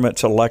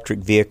performance electric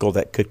vehicle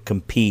that could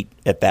compete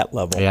at that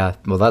level. Yeah,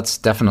 well, that's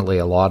definitely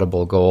a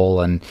laudable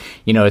goal. And,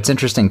 it's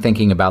interesting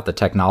thinking about the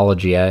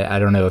technology. I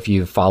don't know if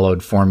you've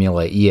followed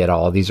Formula E at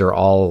all. These are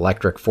all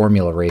electric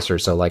formula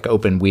racers, so like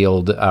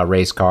open-wheeled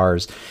race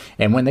cars.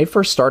 And when they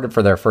first started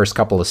for their first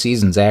couple of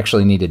seasons, they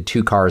actually needed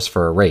 2 cars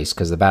for a race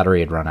because the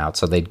battery had run out.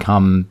 So they'd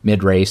come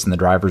mid-race and the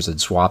drivers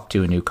would swap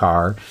to a new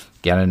car,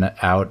 get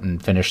out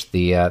and finish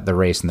the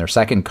race in their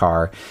second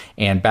car.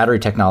 And battery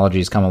technology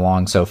has come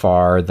along so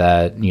far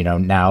that,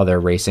 now they're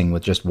racing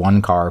with just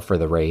 1 car for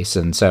the race.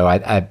 And so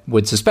I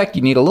would suspect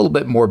you need a little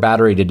bit more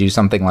battery to do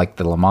something like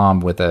the Le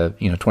Mans with a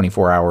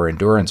 24-hour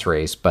endurance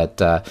race.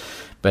 But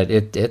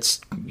it's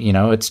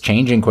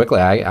changing quickly.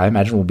 I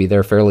imagine we'll be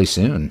there fairly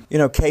soon.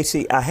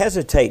 Casey, I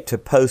hesitate to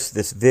post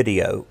this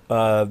video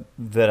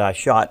that I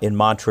shot in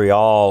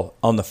Montreal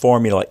on the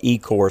Formula E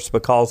course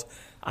because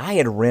I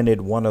had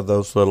rented one of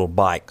those little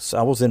bikes.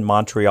 I was in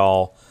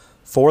Montreal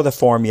for the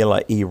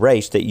Formula E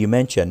race that you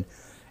mentioned,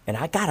 and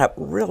I got up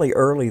really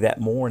early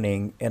that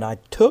morning, and I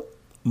took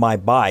my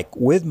bike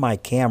with my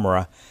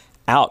camera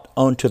out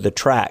onto the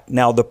track.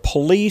 Now, the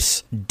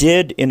police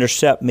did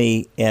intercept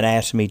me and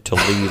ask me to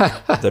leave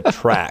the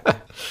track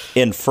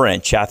in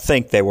French. I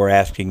think they were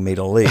asking me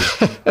to leave,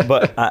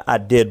 but I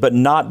did, but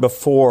not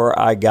before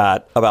I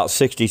got about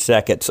 60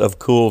 seconds of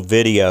cool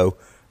video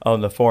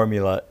on the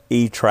Formula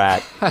E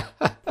track.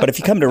 But if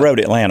you come to Road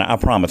Atlanta, I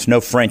promise, no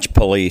French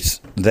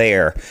police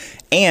there.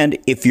 And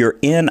if you're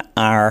in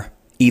our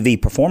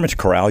EV Performance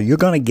Corral, you're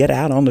going to get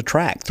out on the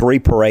track. 3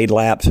 parade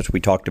laps, as we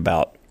talked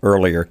about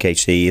earlier,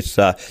 KC. It's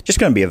just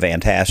going to be a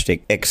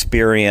fantastic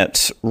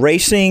experience.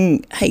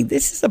 Racing, hey,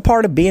 this is a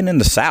part of being in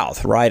the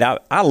South, right?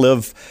 I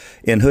live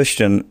in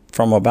Houston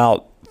from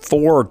about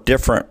 4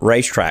 different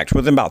racetracks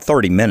within about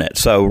 30 minutes.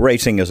 So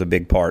racing is a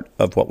big part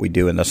of what we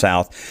do in the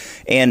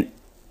South. And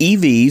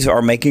EVs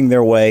are making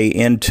their way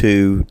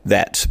into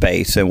that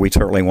space, and we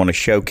certainly want to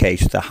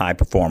showcase the high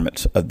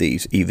performance of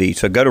these EVs.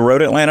 So go to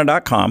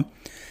roadatlanta.com,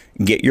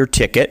 get your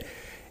ticket,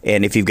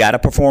 and if you've got a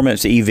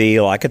performance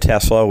EV like a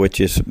Tesla,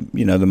 which is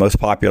the most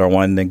popular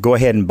one, then go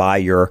ahead and buy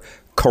your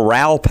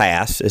Corral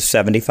Pass. It's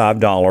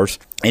 $75,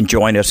 and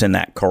join us in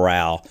that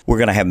corral. We're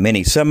going to have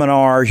many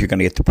seminars. You're going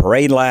to get the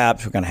parade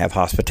laps. We're going to have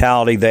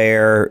hospitality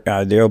there.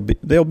 There'll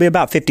be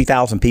about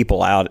 50,000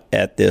 people out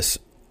at this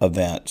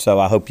event. So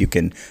I hope you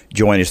can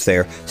join us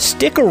there.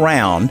 Stick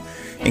around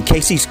in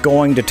case he's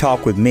going to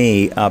talk with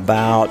me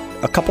about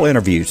a couple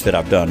interviews that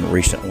I've done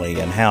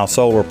recently and how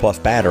solar plus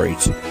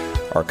batteries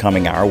are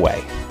coming our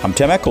way. I'm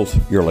Tim Eccles.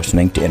 You're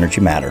listening to Energy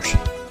Matters.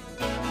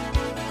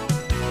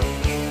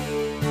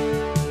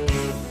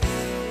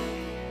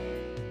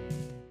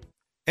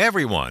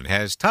 Everyone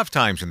has tough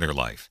times in their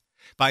life.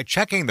 By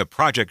checking the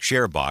Project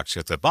Share box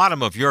at the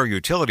bottom of your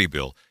utility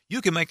bill,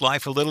 you can make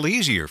life a little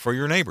easier for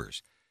your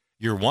neighbors.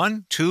 Your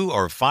 $1, $2,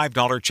 or $5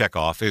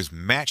 checkoff is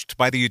matched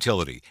by the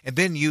utility and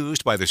then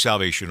used by the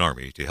Salvation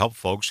Army to help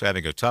folks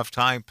having a tough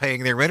time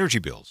paying their energy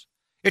bills.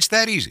 It's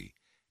that easy.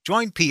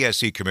 Join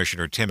PSC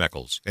Commissioner Tim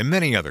Eccles and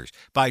many others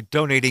by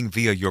donating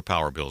via your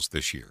power bills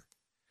this year.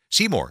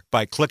 See more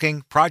by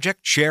clicking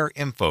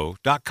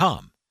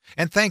projectshareinfo.com.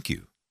 And thank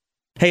you.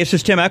 Hey, this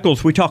is Tim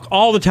Eccles. We talk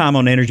all the time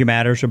on Energy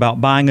Matters about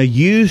buying a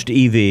used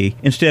EV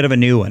instead of a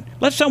new one.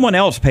 Let someone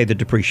else pay the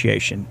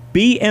depreciation.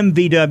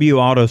 BMVW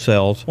Auto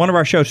Sales, one of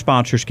our show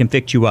sponsors, can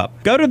fix you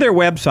up. Go to their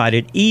website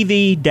at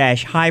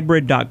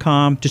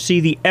ev-hybrid.com to see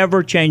the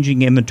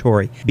ever-changing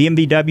inventory.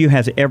 BMW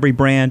has every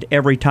brand,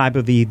 every type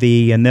of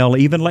EV, and they'll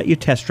even let you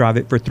test drive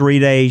it for 3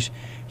 days,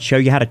 show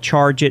you how to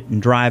charge it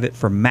and drive it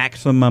for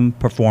maximum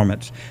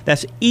performance.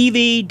 That's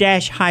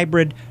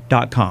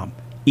ev-hybrid.com.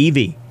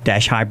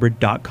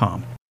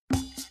 ev-hybrid.com.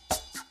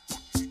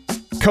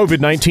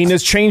 COVID-19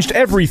 has changed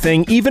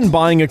everything, even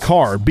buying a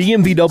car.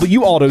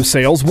 BMW Auto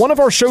Sales, one of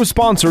our show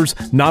sponsors,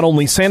 not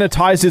only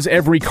sanitizes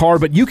every car,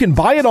 but you can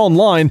buy it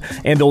online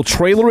and they'll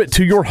trailer it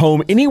to your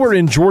home anywhere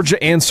in Georgia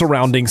and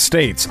surrounding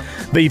states.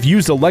 They've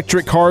used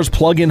electric cars,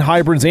 plug-in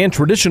hybrids, and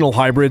traditional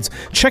hybrids.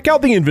 Check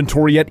out the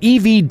inventory at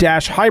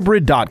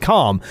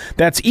ev-hybrid.com.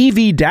 That's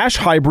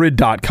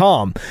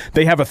ev-hybrid.com.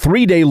 They have a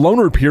 3-day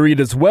loaner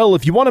period as well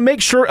if you want to make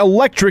sure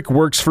electric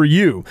works for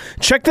you.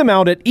 Check them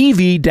out at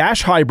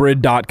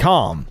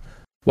ev-hybrid.com.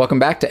 Welcome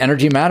back to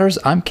Energy Matters.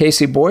 I'm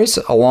Casey Boyce,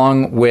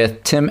 along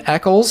with Tim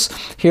Eccles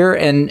here.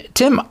 And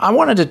Tim, I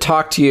wanted to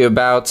talk to you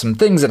about some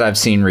things that I've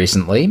seen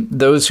recently.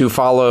 Those who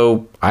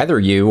follow either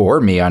you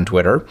or me on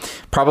Twitter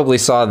probably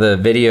saw the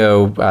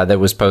video that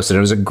was posted.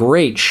 It was a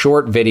great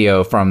short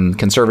video from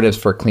Conservatives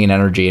for Clean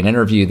Energy, an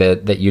interview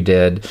that you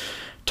did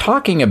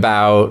talking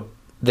about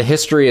the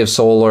history of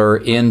solar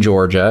in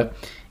Georgia.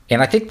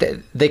 And I think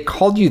that they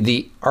called you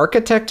the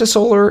architect of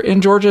solar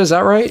in Georgia. Is that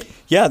right?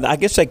 Yeah, I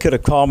guess they could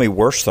have called me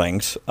worse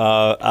things.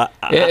 I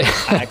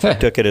actually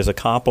took it as a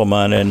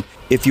compliment. And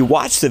if you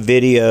watch the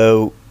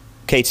video,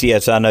 Casey,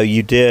 as I know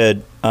you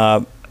did,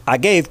 I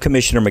gave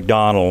Commissioner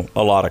McDonald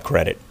a lot of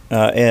credit.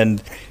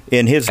 And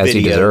in his as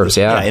video, he deserves,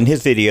 in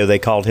his video, they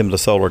called him the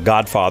solar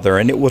godfather.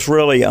 And it was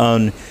really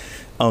on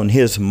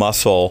his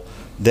muscle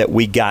that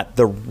we got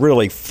the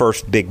really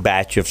first big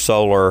batch of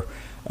solar.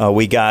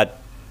 We got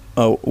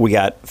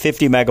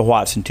 50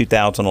 megawatts in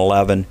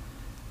 2011,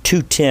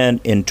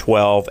 210 in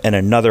 12, and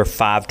another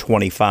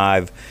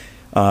 525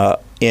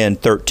 in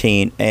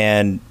 13.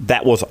 And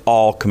that was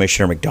all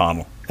Commissioner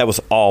McDonald. That was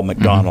all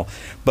McDonald.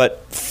 Mm-hmm.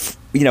 But,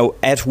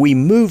 as we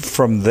moved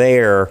from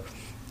there,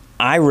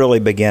 I really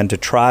began to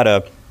try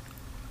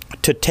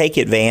to take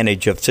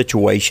advantage of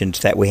situations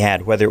that we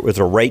had, whether it was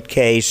a rate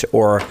case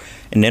or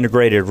an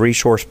integrated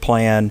resource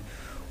plan,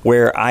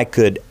 where I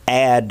could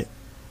add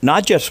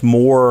not just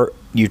more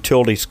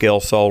utility scale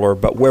solar,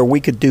 but where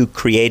we could do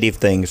creative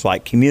things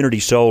like community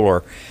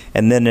solar,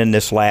 and then in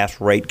this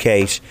last rate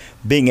case,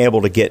 being able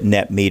to get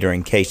net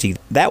metering. Casey,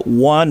 that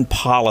one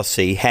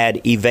policy had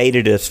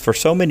evaded us for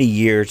so many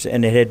years,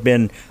 and it had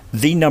been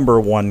the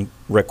number one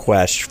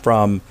request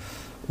from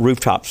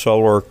rooftop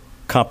solar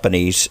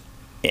companies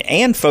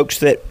and folks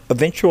that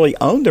eventually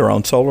own their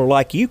own solar,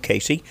 like you,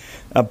 Casey.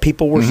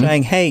 People were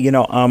saying, hey,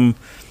 I'm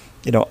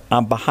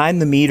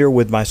behind the meter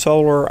with my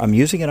solar. I'm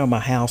using it on my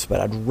house, but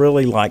I'd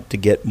really like to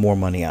get more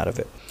money out of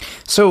it.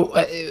 So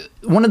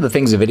one of the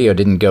things the video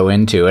didn't go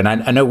into, and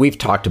I know we've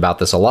talked about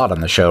this a lot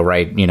on the show,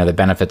 right? The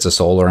benefits of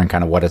solar and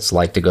kind of what it's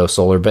like to go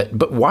solar.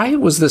 But why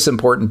was this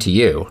important to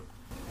you?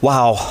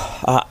 Wow.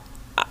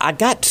 I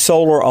got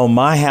solar on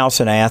my house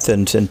in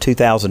Athens in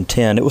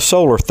 2010. It was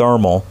solar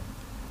thermal.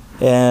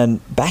 And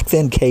back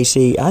then,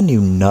 Casey, I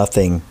knew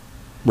nothing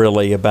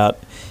really about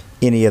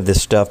any of this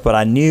stuff, but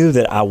I knew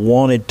that I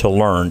wanted to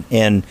learn.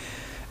 And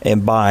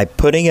by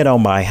putting it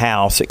on my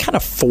house, it kind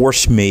of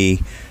forced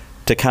me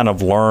to kind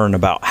of learn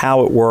about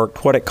how it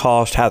worked, what it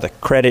cost, how the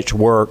credits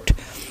worked.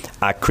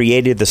 I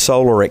created the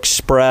Solar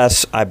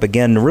Express. I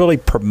began really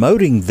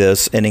promoting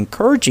this and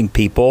encouraging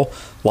people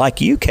like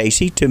you,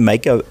 Casey, to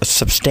make a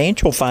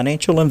substantial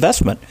financial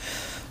investment.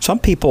 Some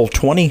people,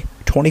 $20,000,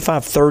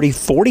 $25,000,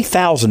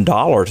 $30,000,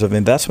 $40,000 of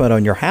investment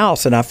on your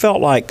house. And I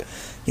felt like,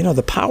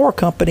 the power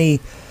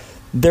company,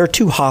 they're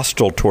too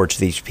hostile towards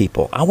these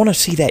people. I want to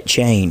see that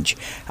change.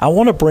 I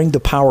want to bring the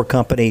power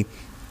company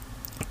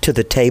to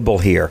the table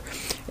here.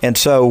 And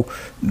so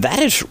that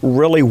is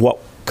really what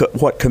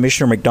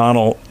Commissioner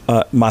McDonald,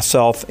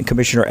 myself, and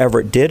Commissioner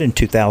Everett did in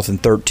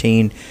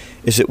 2013,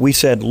 is that we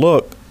said,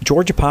 look,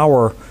 Georgia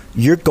Power,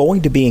 you're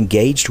going to be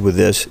engaged with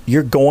this.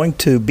 You're going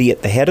to be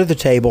at the head of the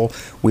table.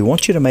 We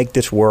want you to make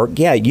this work.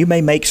 Yeah, you may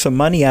make some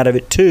money out of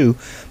it too,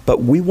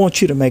 but we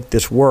want you to make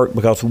this work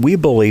because we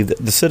believe that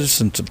the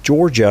citizens of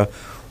Georgia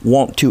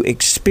want to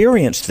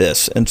experience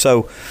this. And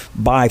so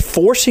by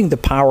forcing the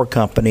power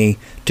company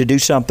to do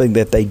something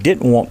that they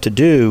didn't want to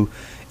do,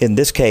 in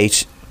this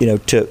case,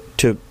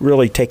 to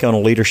really take on a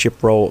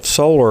leadership role of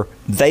solar,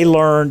 they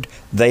learned,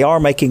 they are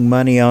making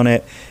money on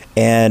it,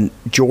 and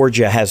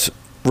Georgia has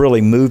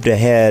really moved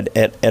ahead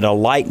at a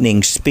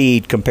lightning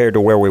speed compared to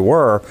where we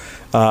were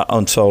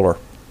on solar.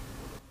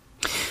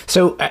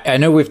 So I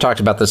know we've talked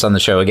about this on the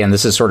show. Again,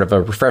 this is sort of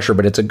a refresher,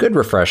 but it's a good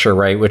refresher,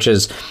 right? Which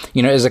is,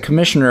 as a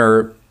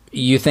commissioner,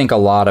 you think a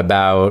lot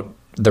about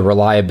the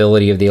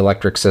reliability of the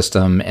electric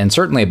system and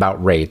certainly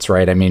about rates,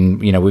 right? I mean,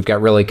 we've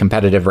got really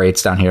competitive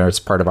rates down here. It's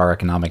part of our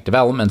economic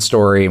development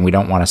story, and we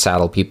don't want to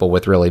saddle people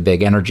with really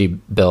big energy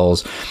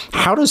bills.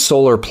 How does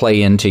solar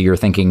play into your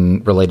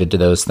thinking related to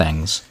those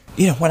things?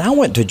 When I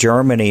went to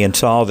Germany and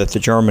saw that the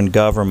German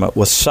government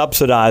was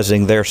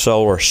subsidizing their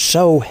solar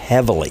so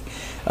heavily,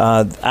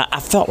 I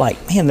felt like,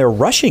 man, they're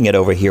rushing it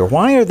over here.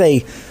 Why are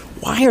they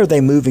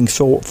moving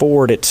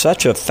forward at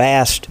such a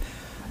fast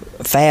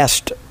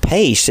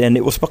pace? And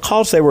it was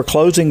because they were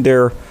closing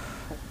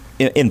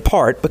in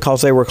part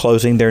because they were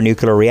closing their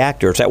nuclear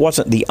reactors. That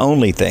wasn't the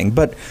only thing,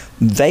 but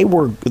they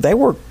were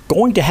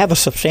going to have a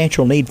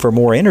substantial need for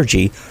more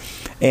energy.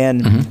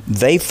 And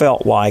they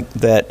felt like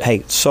that,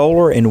 hey,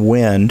 solar and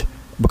wind,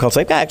 because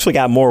they've actually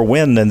got more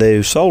wind than they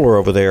do solar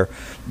over there,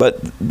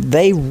 but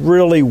they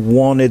really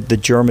wanted the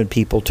German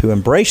people to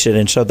embrace it.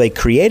 And so they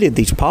created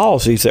these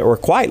policies that were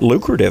quite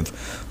lucrative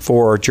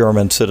for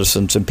German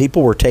citizens, and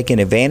people were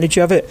taking advantage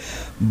of it.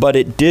 But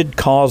it did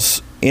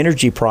cause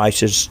energy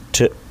prices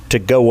to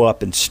go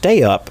up and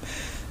stay up.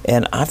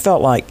 And I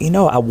felt like,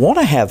 I want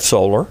to have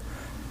solar,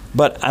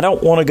 but I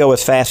don't want to go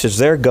as fast as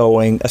they're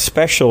going,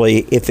 especially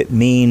if it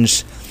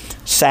means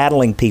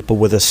saddling people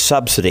with a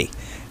subsidy.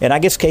 And I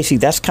guess, Casey,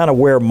 that's kind of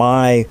where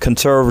my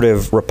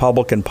conservative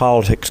Republican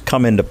politics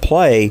come into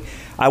play.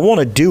 I want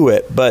to do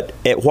it, but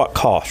at what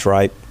cost,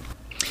 right?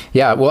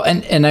 Yeah, well,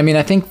 and I mean,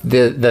 I think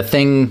the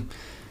thing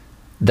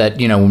that,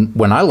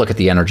 when I look at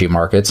the energy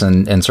markets,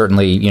 and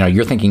certainly,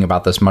 you're thinking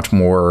about this much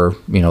more,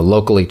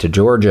 locally to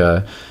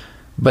Georgia,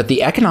 but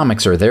the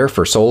economics are there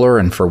for solar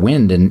and for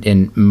wind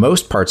in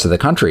most parts of the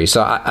country.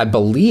 So I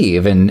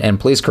believe, and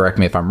please correct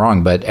me if I'm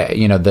wrong, but,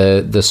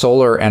 the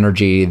solar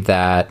energy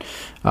that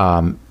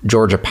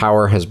Georgia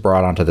Power has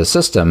brought onto the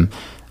system,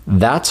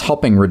 that's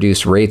helping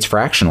reduce rates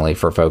fractionally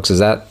for folks. Is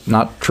that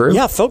not true?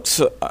 Yeah, folks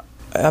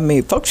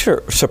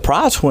are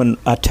surprised when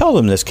I tell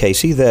them this,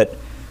 Casey, that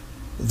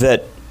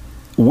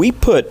we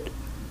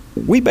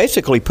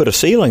basically put a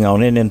ceiling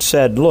on it and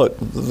said, look,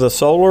 the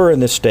solar in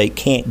this state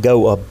can't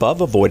go above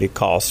avoided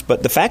costs.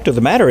 But the fact of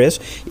the matter is,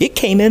 it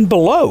came in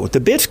below. The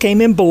bids came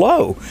in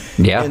below.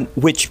 Yeah.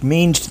 Which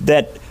means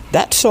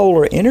that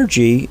solar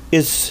energy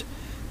is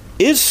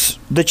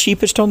the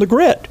cheapest on the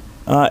grid.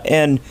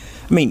 And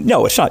I mean,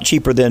 no, it's not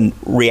cheaper than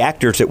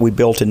reactors that we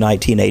built in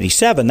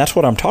 1987. That's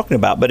what I'm talking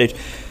about. But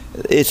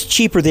it's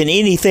cheaper than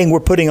anything we're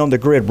putting on the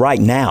grid right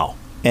now.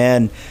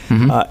 And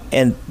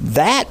and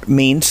that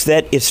means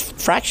that it's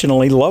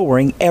fractionally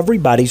lowering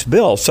everybody's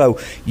bill. So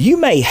you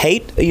may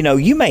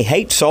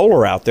hate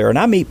solar out there, and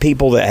I meet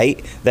people that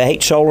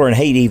hate solar and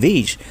hate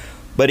EVs.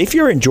 But if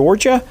you're in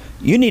Georgia,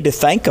 you need to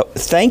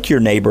thank your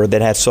neighbor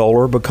that has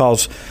solar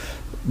because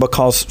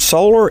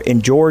solar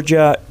in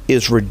Georgia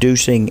is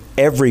reducing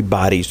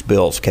everybody's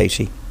bills,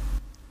 Casey.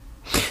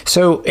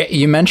 So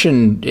you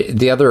mentioned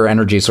the other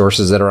energy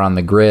sources that are on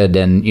the grid,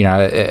 and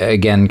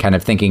again, kind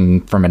of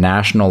thinking from a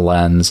national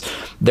lens,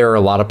 there are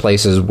a lot of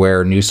places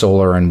where new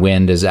solar and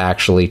wind is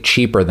actually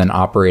cheaper than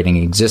operating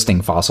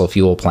existing fossil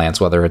fuel plants,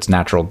 whether it's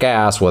natural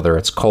gas, whether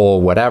it's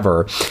coal,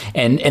 whatever.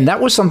 And that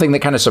was something that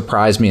kind of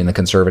surprised me in the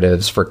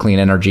Conservatives for Clean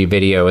Energy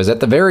video. Is at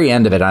the very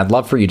end of it, and I'd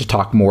love for you to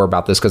talk more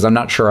about this because I'm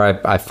not sure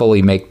I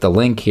fully make the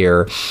link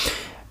here.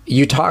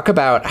 You talk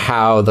about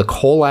how the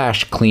coal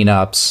ash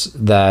cleanups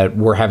that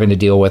we're having to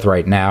deal with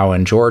right now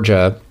in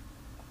Georgia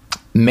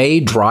may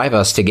drive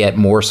us to get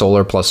more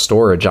solar plus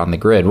storage on the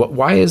grid.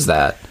 Why is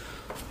that?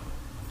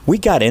 We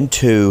got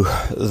into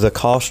the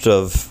cost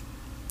of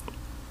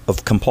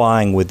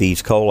complying with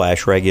these coal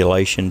ash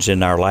regulations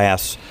in our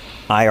last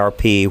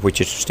IRP,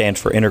 which stands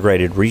for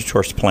Integrated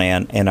Resource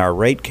Plan, and our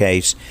rate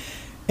case,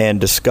 and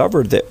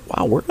discovered that,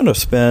 wow, we're going to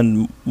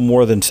spend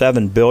more than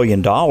 $7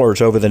 billion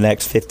over the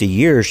next 50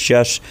 years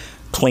just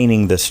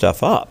cleaning this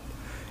stuff up.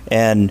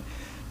 And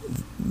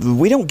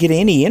we don't get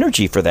any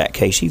energy for that,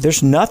 Casey.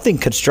 There's nothing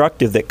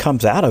constructive that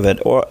comes out of it,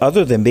 or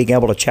other than being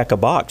able to check a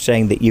box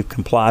saying that you've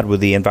complied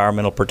with the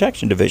Environmental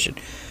Protection Division.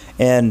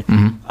 And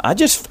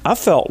I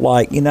felt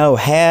like,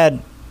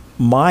 had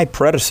my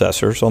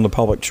predecessors on the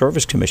Public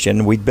Service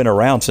Commission, we'd been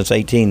around since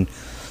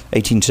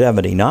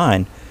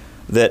 1879,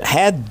 that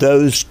had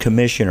those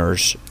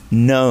commissioners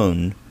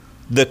known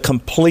the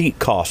complete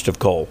cost of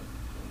coal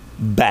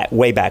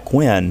way back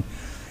when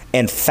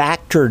and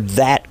factored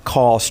that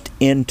cost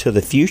into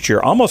the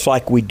future, almost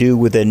like we do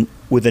with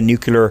a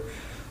nuclear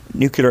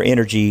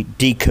energy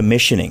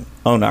decommissioning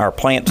on our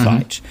plant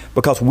sites,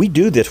 because we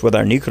do this with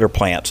our nuclear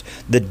plants.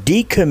 The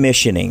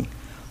decommissioning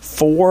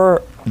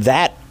for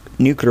that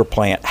nuclear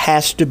plant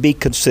has to be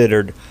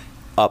considered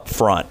up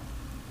front.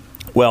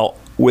 Well,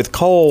 with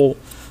coal,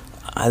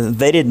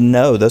 they didn't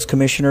know. Those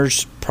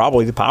commissioners,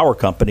 probably the power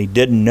company,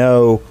 didn't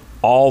know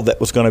all that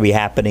was going to be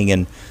happening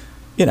in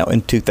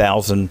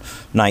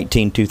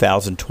 2019,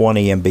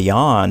 2020, and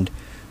beyond.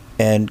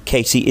 And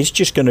Casey, it's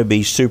just going to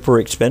be super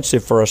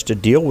expensive for us to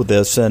deal with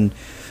this. And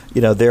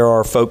there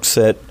are folks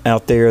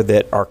out there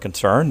that are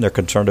concerned. They're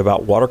concerned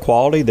about water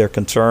quality. They're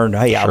concerned,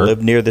 hey, I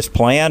live near this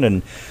plant.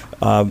 And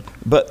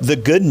but the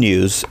good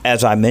news,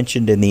 as I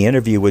mentioned in the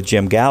interview with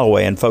Jim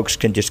Galloway, and folks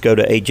can just go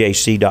to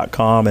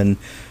ajc.com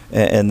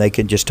and they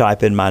can just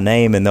type in my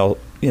name and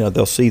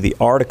they'll see the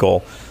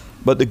article.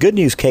 But the good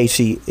news,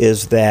 Casey,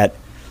 is that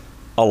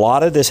a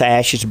lot of this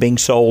ash is being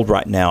sold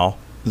right now,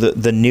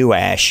 the new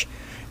ash,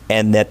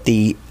 and that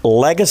the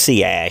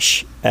legacy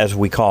ash, as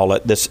we call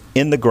it, that's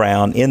in the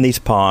ground, in these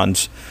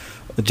ponds,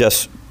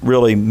 just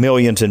really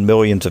millions and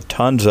millions of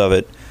tons of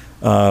it,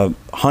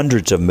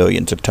 hundreds of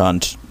millions of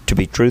tons, to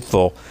be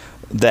truthful,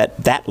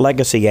 that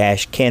legacy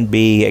ash can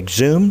be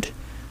exhumed,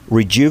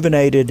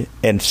 rejuvenated,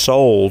 and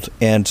sold.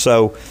 And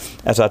so,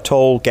 as I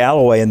told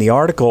Galloway in the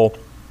article,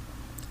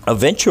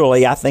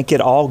 eventually I think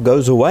it all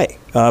goes away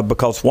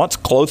because once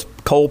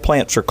coal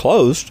plants are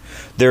closed,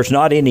 there's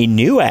not any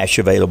new ash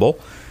available.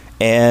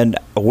 And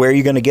where are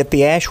you going to get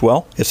the ash?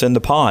 Well, it's in the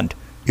pond.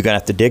 You're going to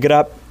have to dig it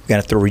up. You're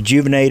going to have to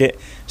rejuvenate it,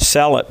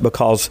 sell it,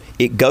 because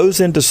it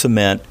goes into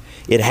cement.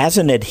 It has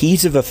an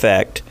adhesive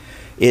effect.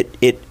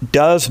 It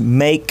does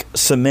make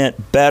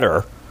cement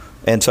better.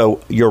 And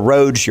so your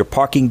roads, your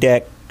parking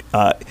deck,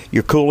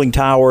 your cooling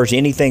towers,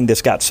 anything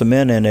that's got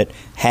cement in it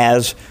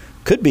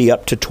could be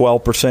up to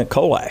 12%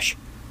 coal ash.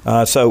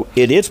 So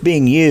it is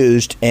being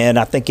used, and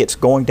I think it's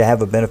going to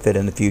have a benefit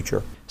in the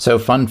future. So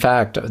fun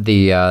fact,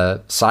 the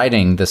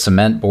siding, the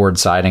cement board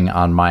siding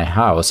on my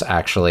house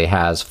actually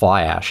has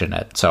fly ash in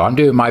it. So I'm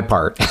doing my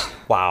part.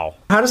 Wow.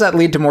 How does that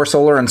lead to more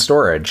solar and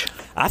storage?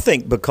 I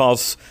think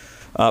because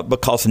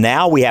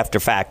now we have to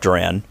factor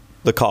in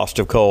the cost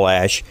of coal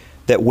ash,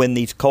 that when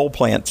these coal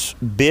plants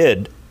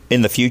bid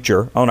in the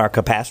future on our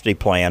capacity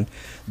plan,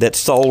 that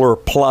solar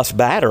plus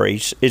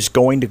batteries is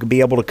going to be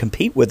able to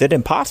compete with it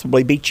and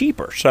possibly be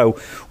cheaper. So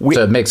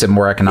it makes it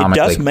more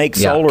economically. It does make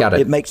solar.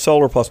 It makes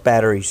solar plus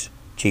batteries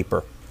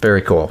cheaper.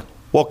 Very cool.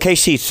 Well,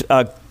 Casey, it's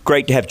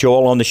great to have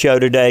Joel on the show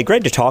today.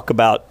 Great to talk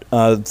about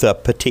the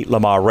Petit Le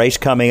Mans race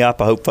coming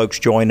up. I hope folks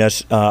join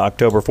us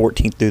October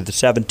 14th through the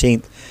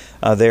 17th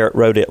there at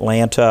Road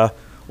Atlanta,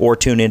 or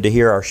tune in to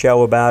hear our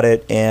show about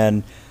it.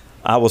 And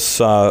I was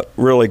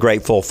really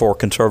grateful for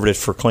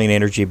Conservatives for Clean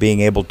Energy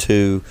being able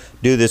to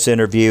do this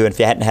interview. And if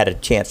you hadn't had a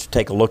chance to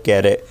take a look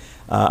at it,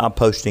 I'm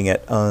posting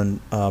it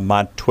on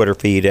my Twitter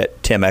feed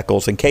at Tim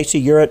Eccles. And Casey,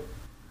 you're at?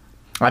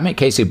 I'm at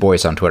Casey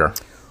Boyce on Twitter.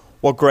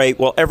 Well, great.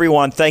 Well,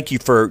 everyone, thank you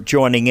for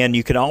joining in.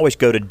 You can always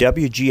go to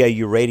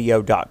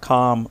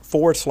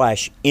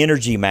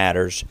WGAUradio.com/Energy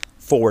Matters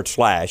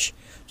 /.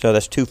 So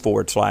that's 2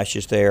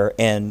 / there,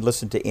 and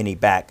listen to any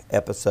back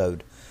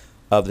episode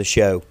of the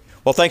show.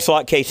 Well, thanks a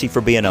lot, Casey,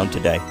 for being on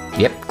today.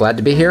 Yep, glad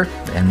to be here,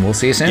 and we'll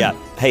see you soon. Yeah.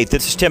 Hey,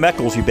 this is Tim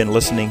Eccles. You've been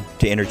listening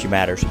to Energy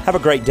Matters. Have a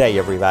great day,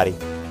 everybody.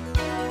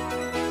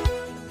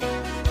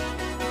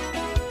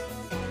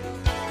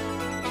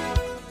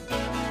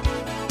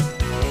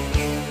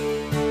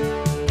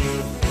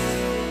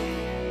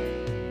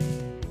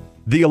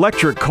 The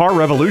electric car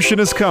revolution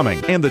is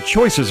coming, and the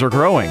choices are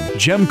growing.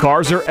 GEM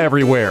cars are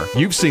everywhere.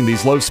 You've seen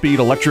these low-speed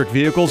electric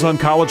vehicles on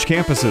college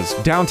campuses,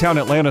 downtown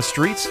Atlanta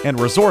streets, and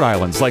resort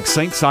islands like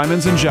St.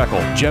 Simons and Jekyll.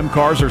 GEM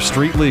cars are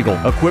street legal,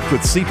 equipped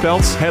with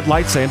seatbelts,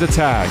 headlights, and a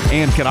tag,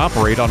 and can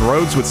operate on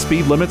roads with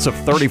speed limits of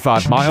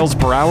 35 miles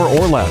per hour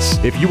or less.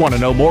 If you want to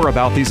know more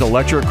about these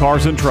electric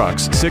cars and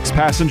trucks,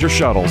 6-passenger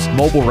shuttles,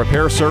 mobile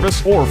repair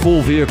service, or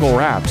full vehicle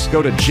wraps,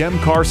 go to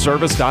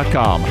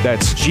gemcarservice.com.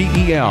 That's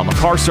GEM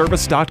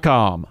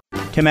carservice.com.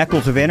 Tim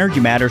Eccles of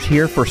Energy Matters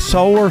here for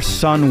Solar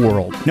Sun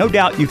World. No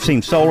doubt you've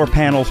seen solar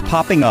panels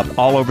popping up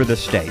all over the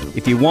state.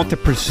 If you want the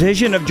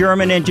precision of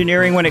German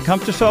engineering when it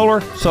comes to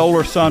solar,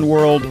 Solar Sun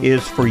World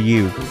is for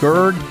you.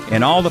 Gerd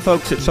and all the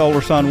folks at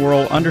Solar Sun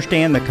World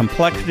understand the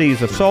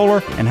complexities of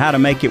solar and how to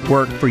make it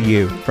work for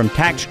you. From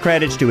tax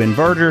credits to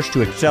inverters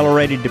to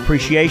accelerated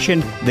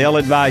depreciation, they'll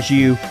advise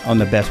you on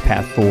the best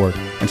path forward.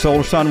 And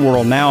Solar Sun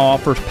World now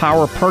offers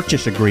power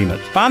purchase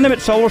agreements. Find them at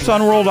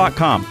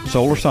solarsunworld.com,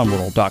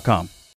 solarsunworld.com.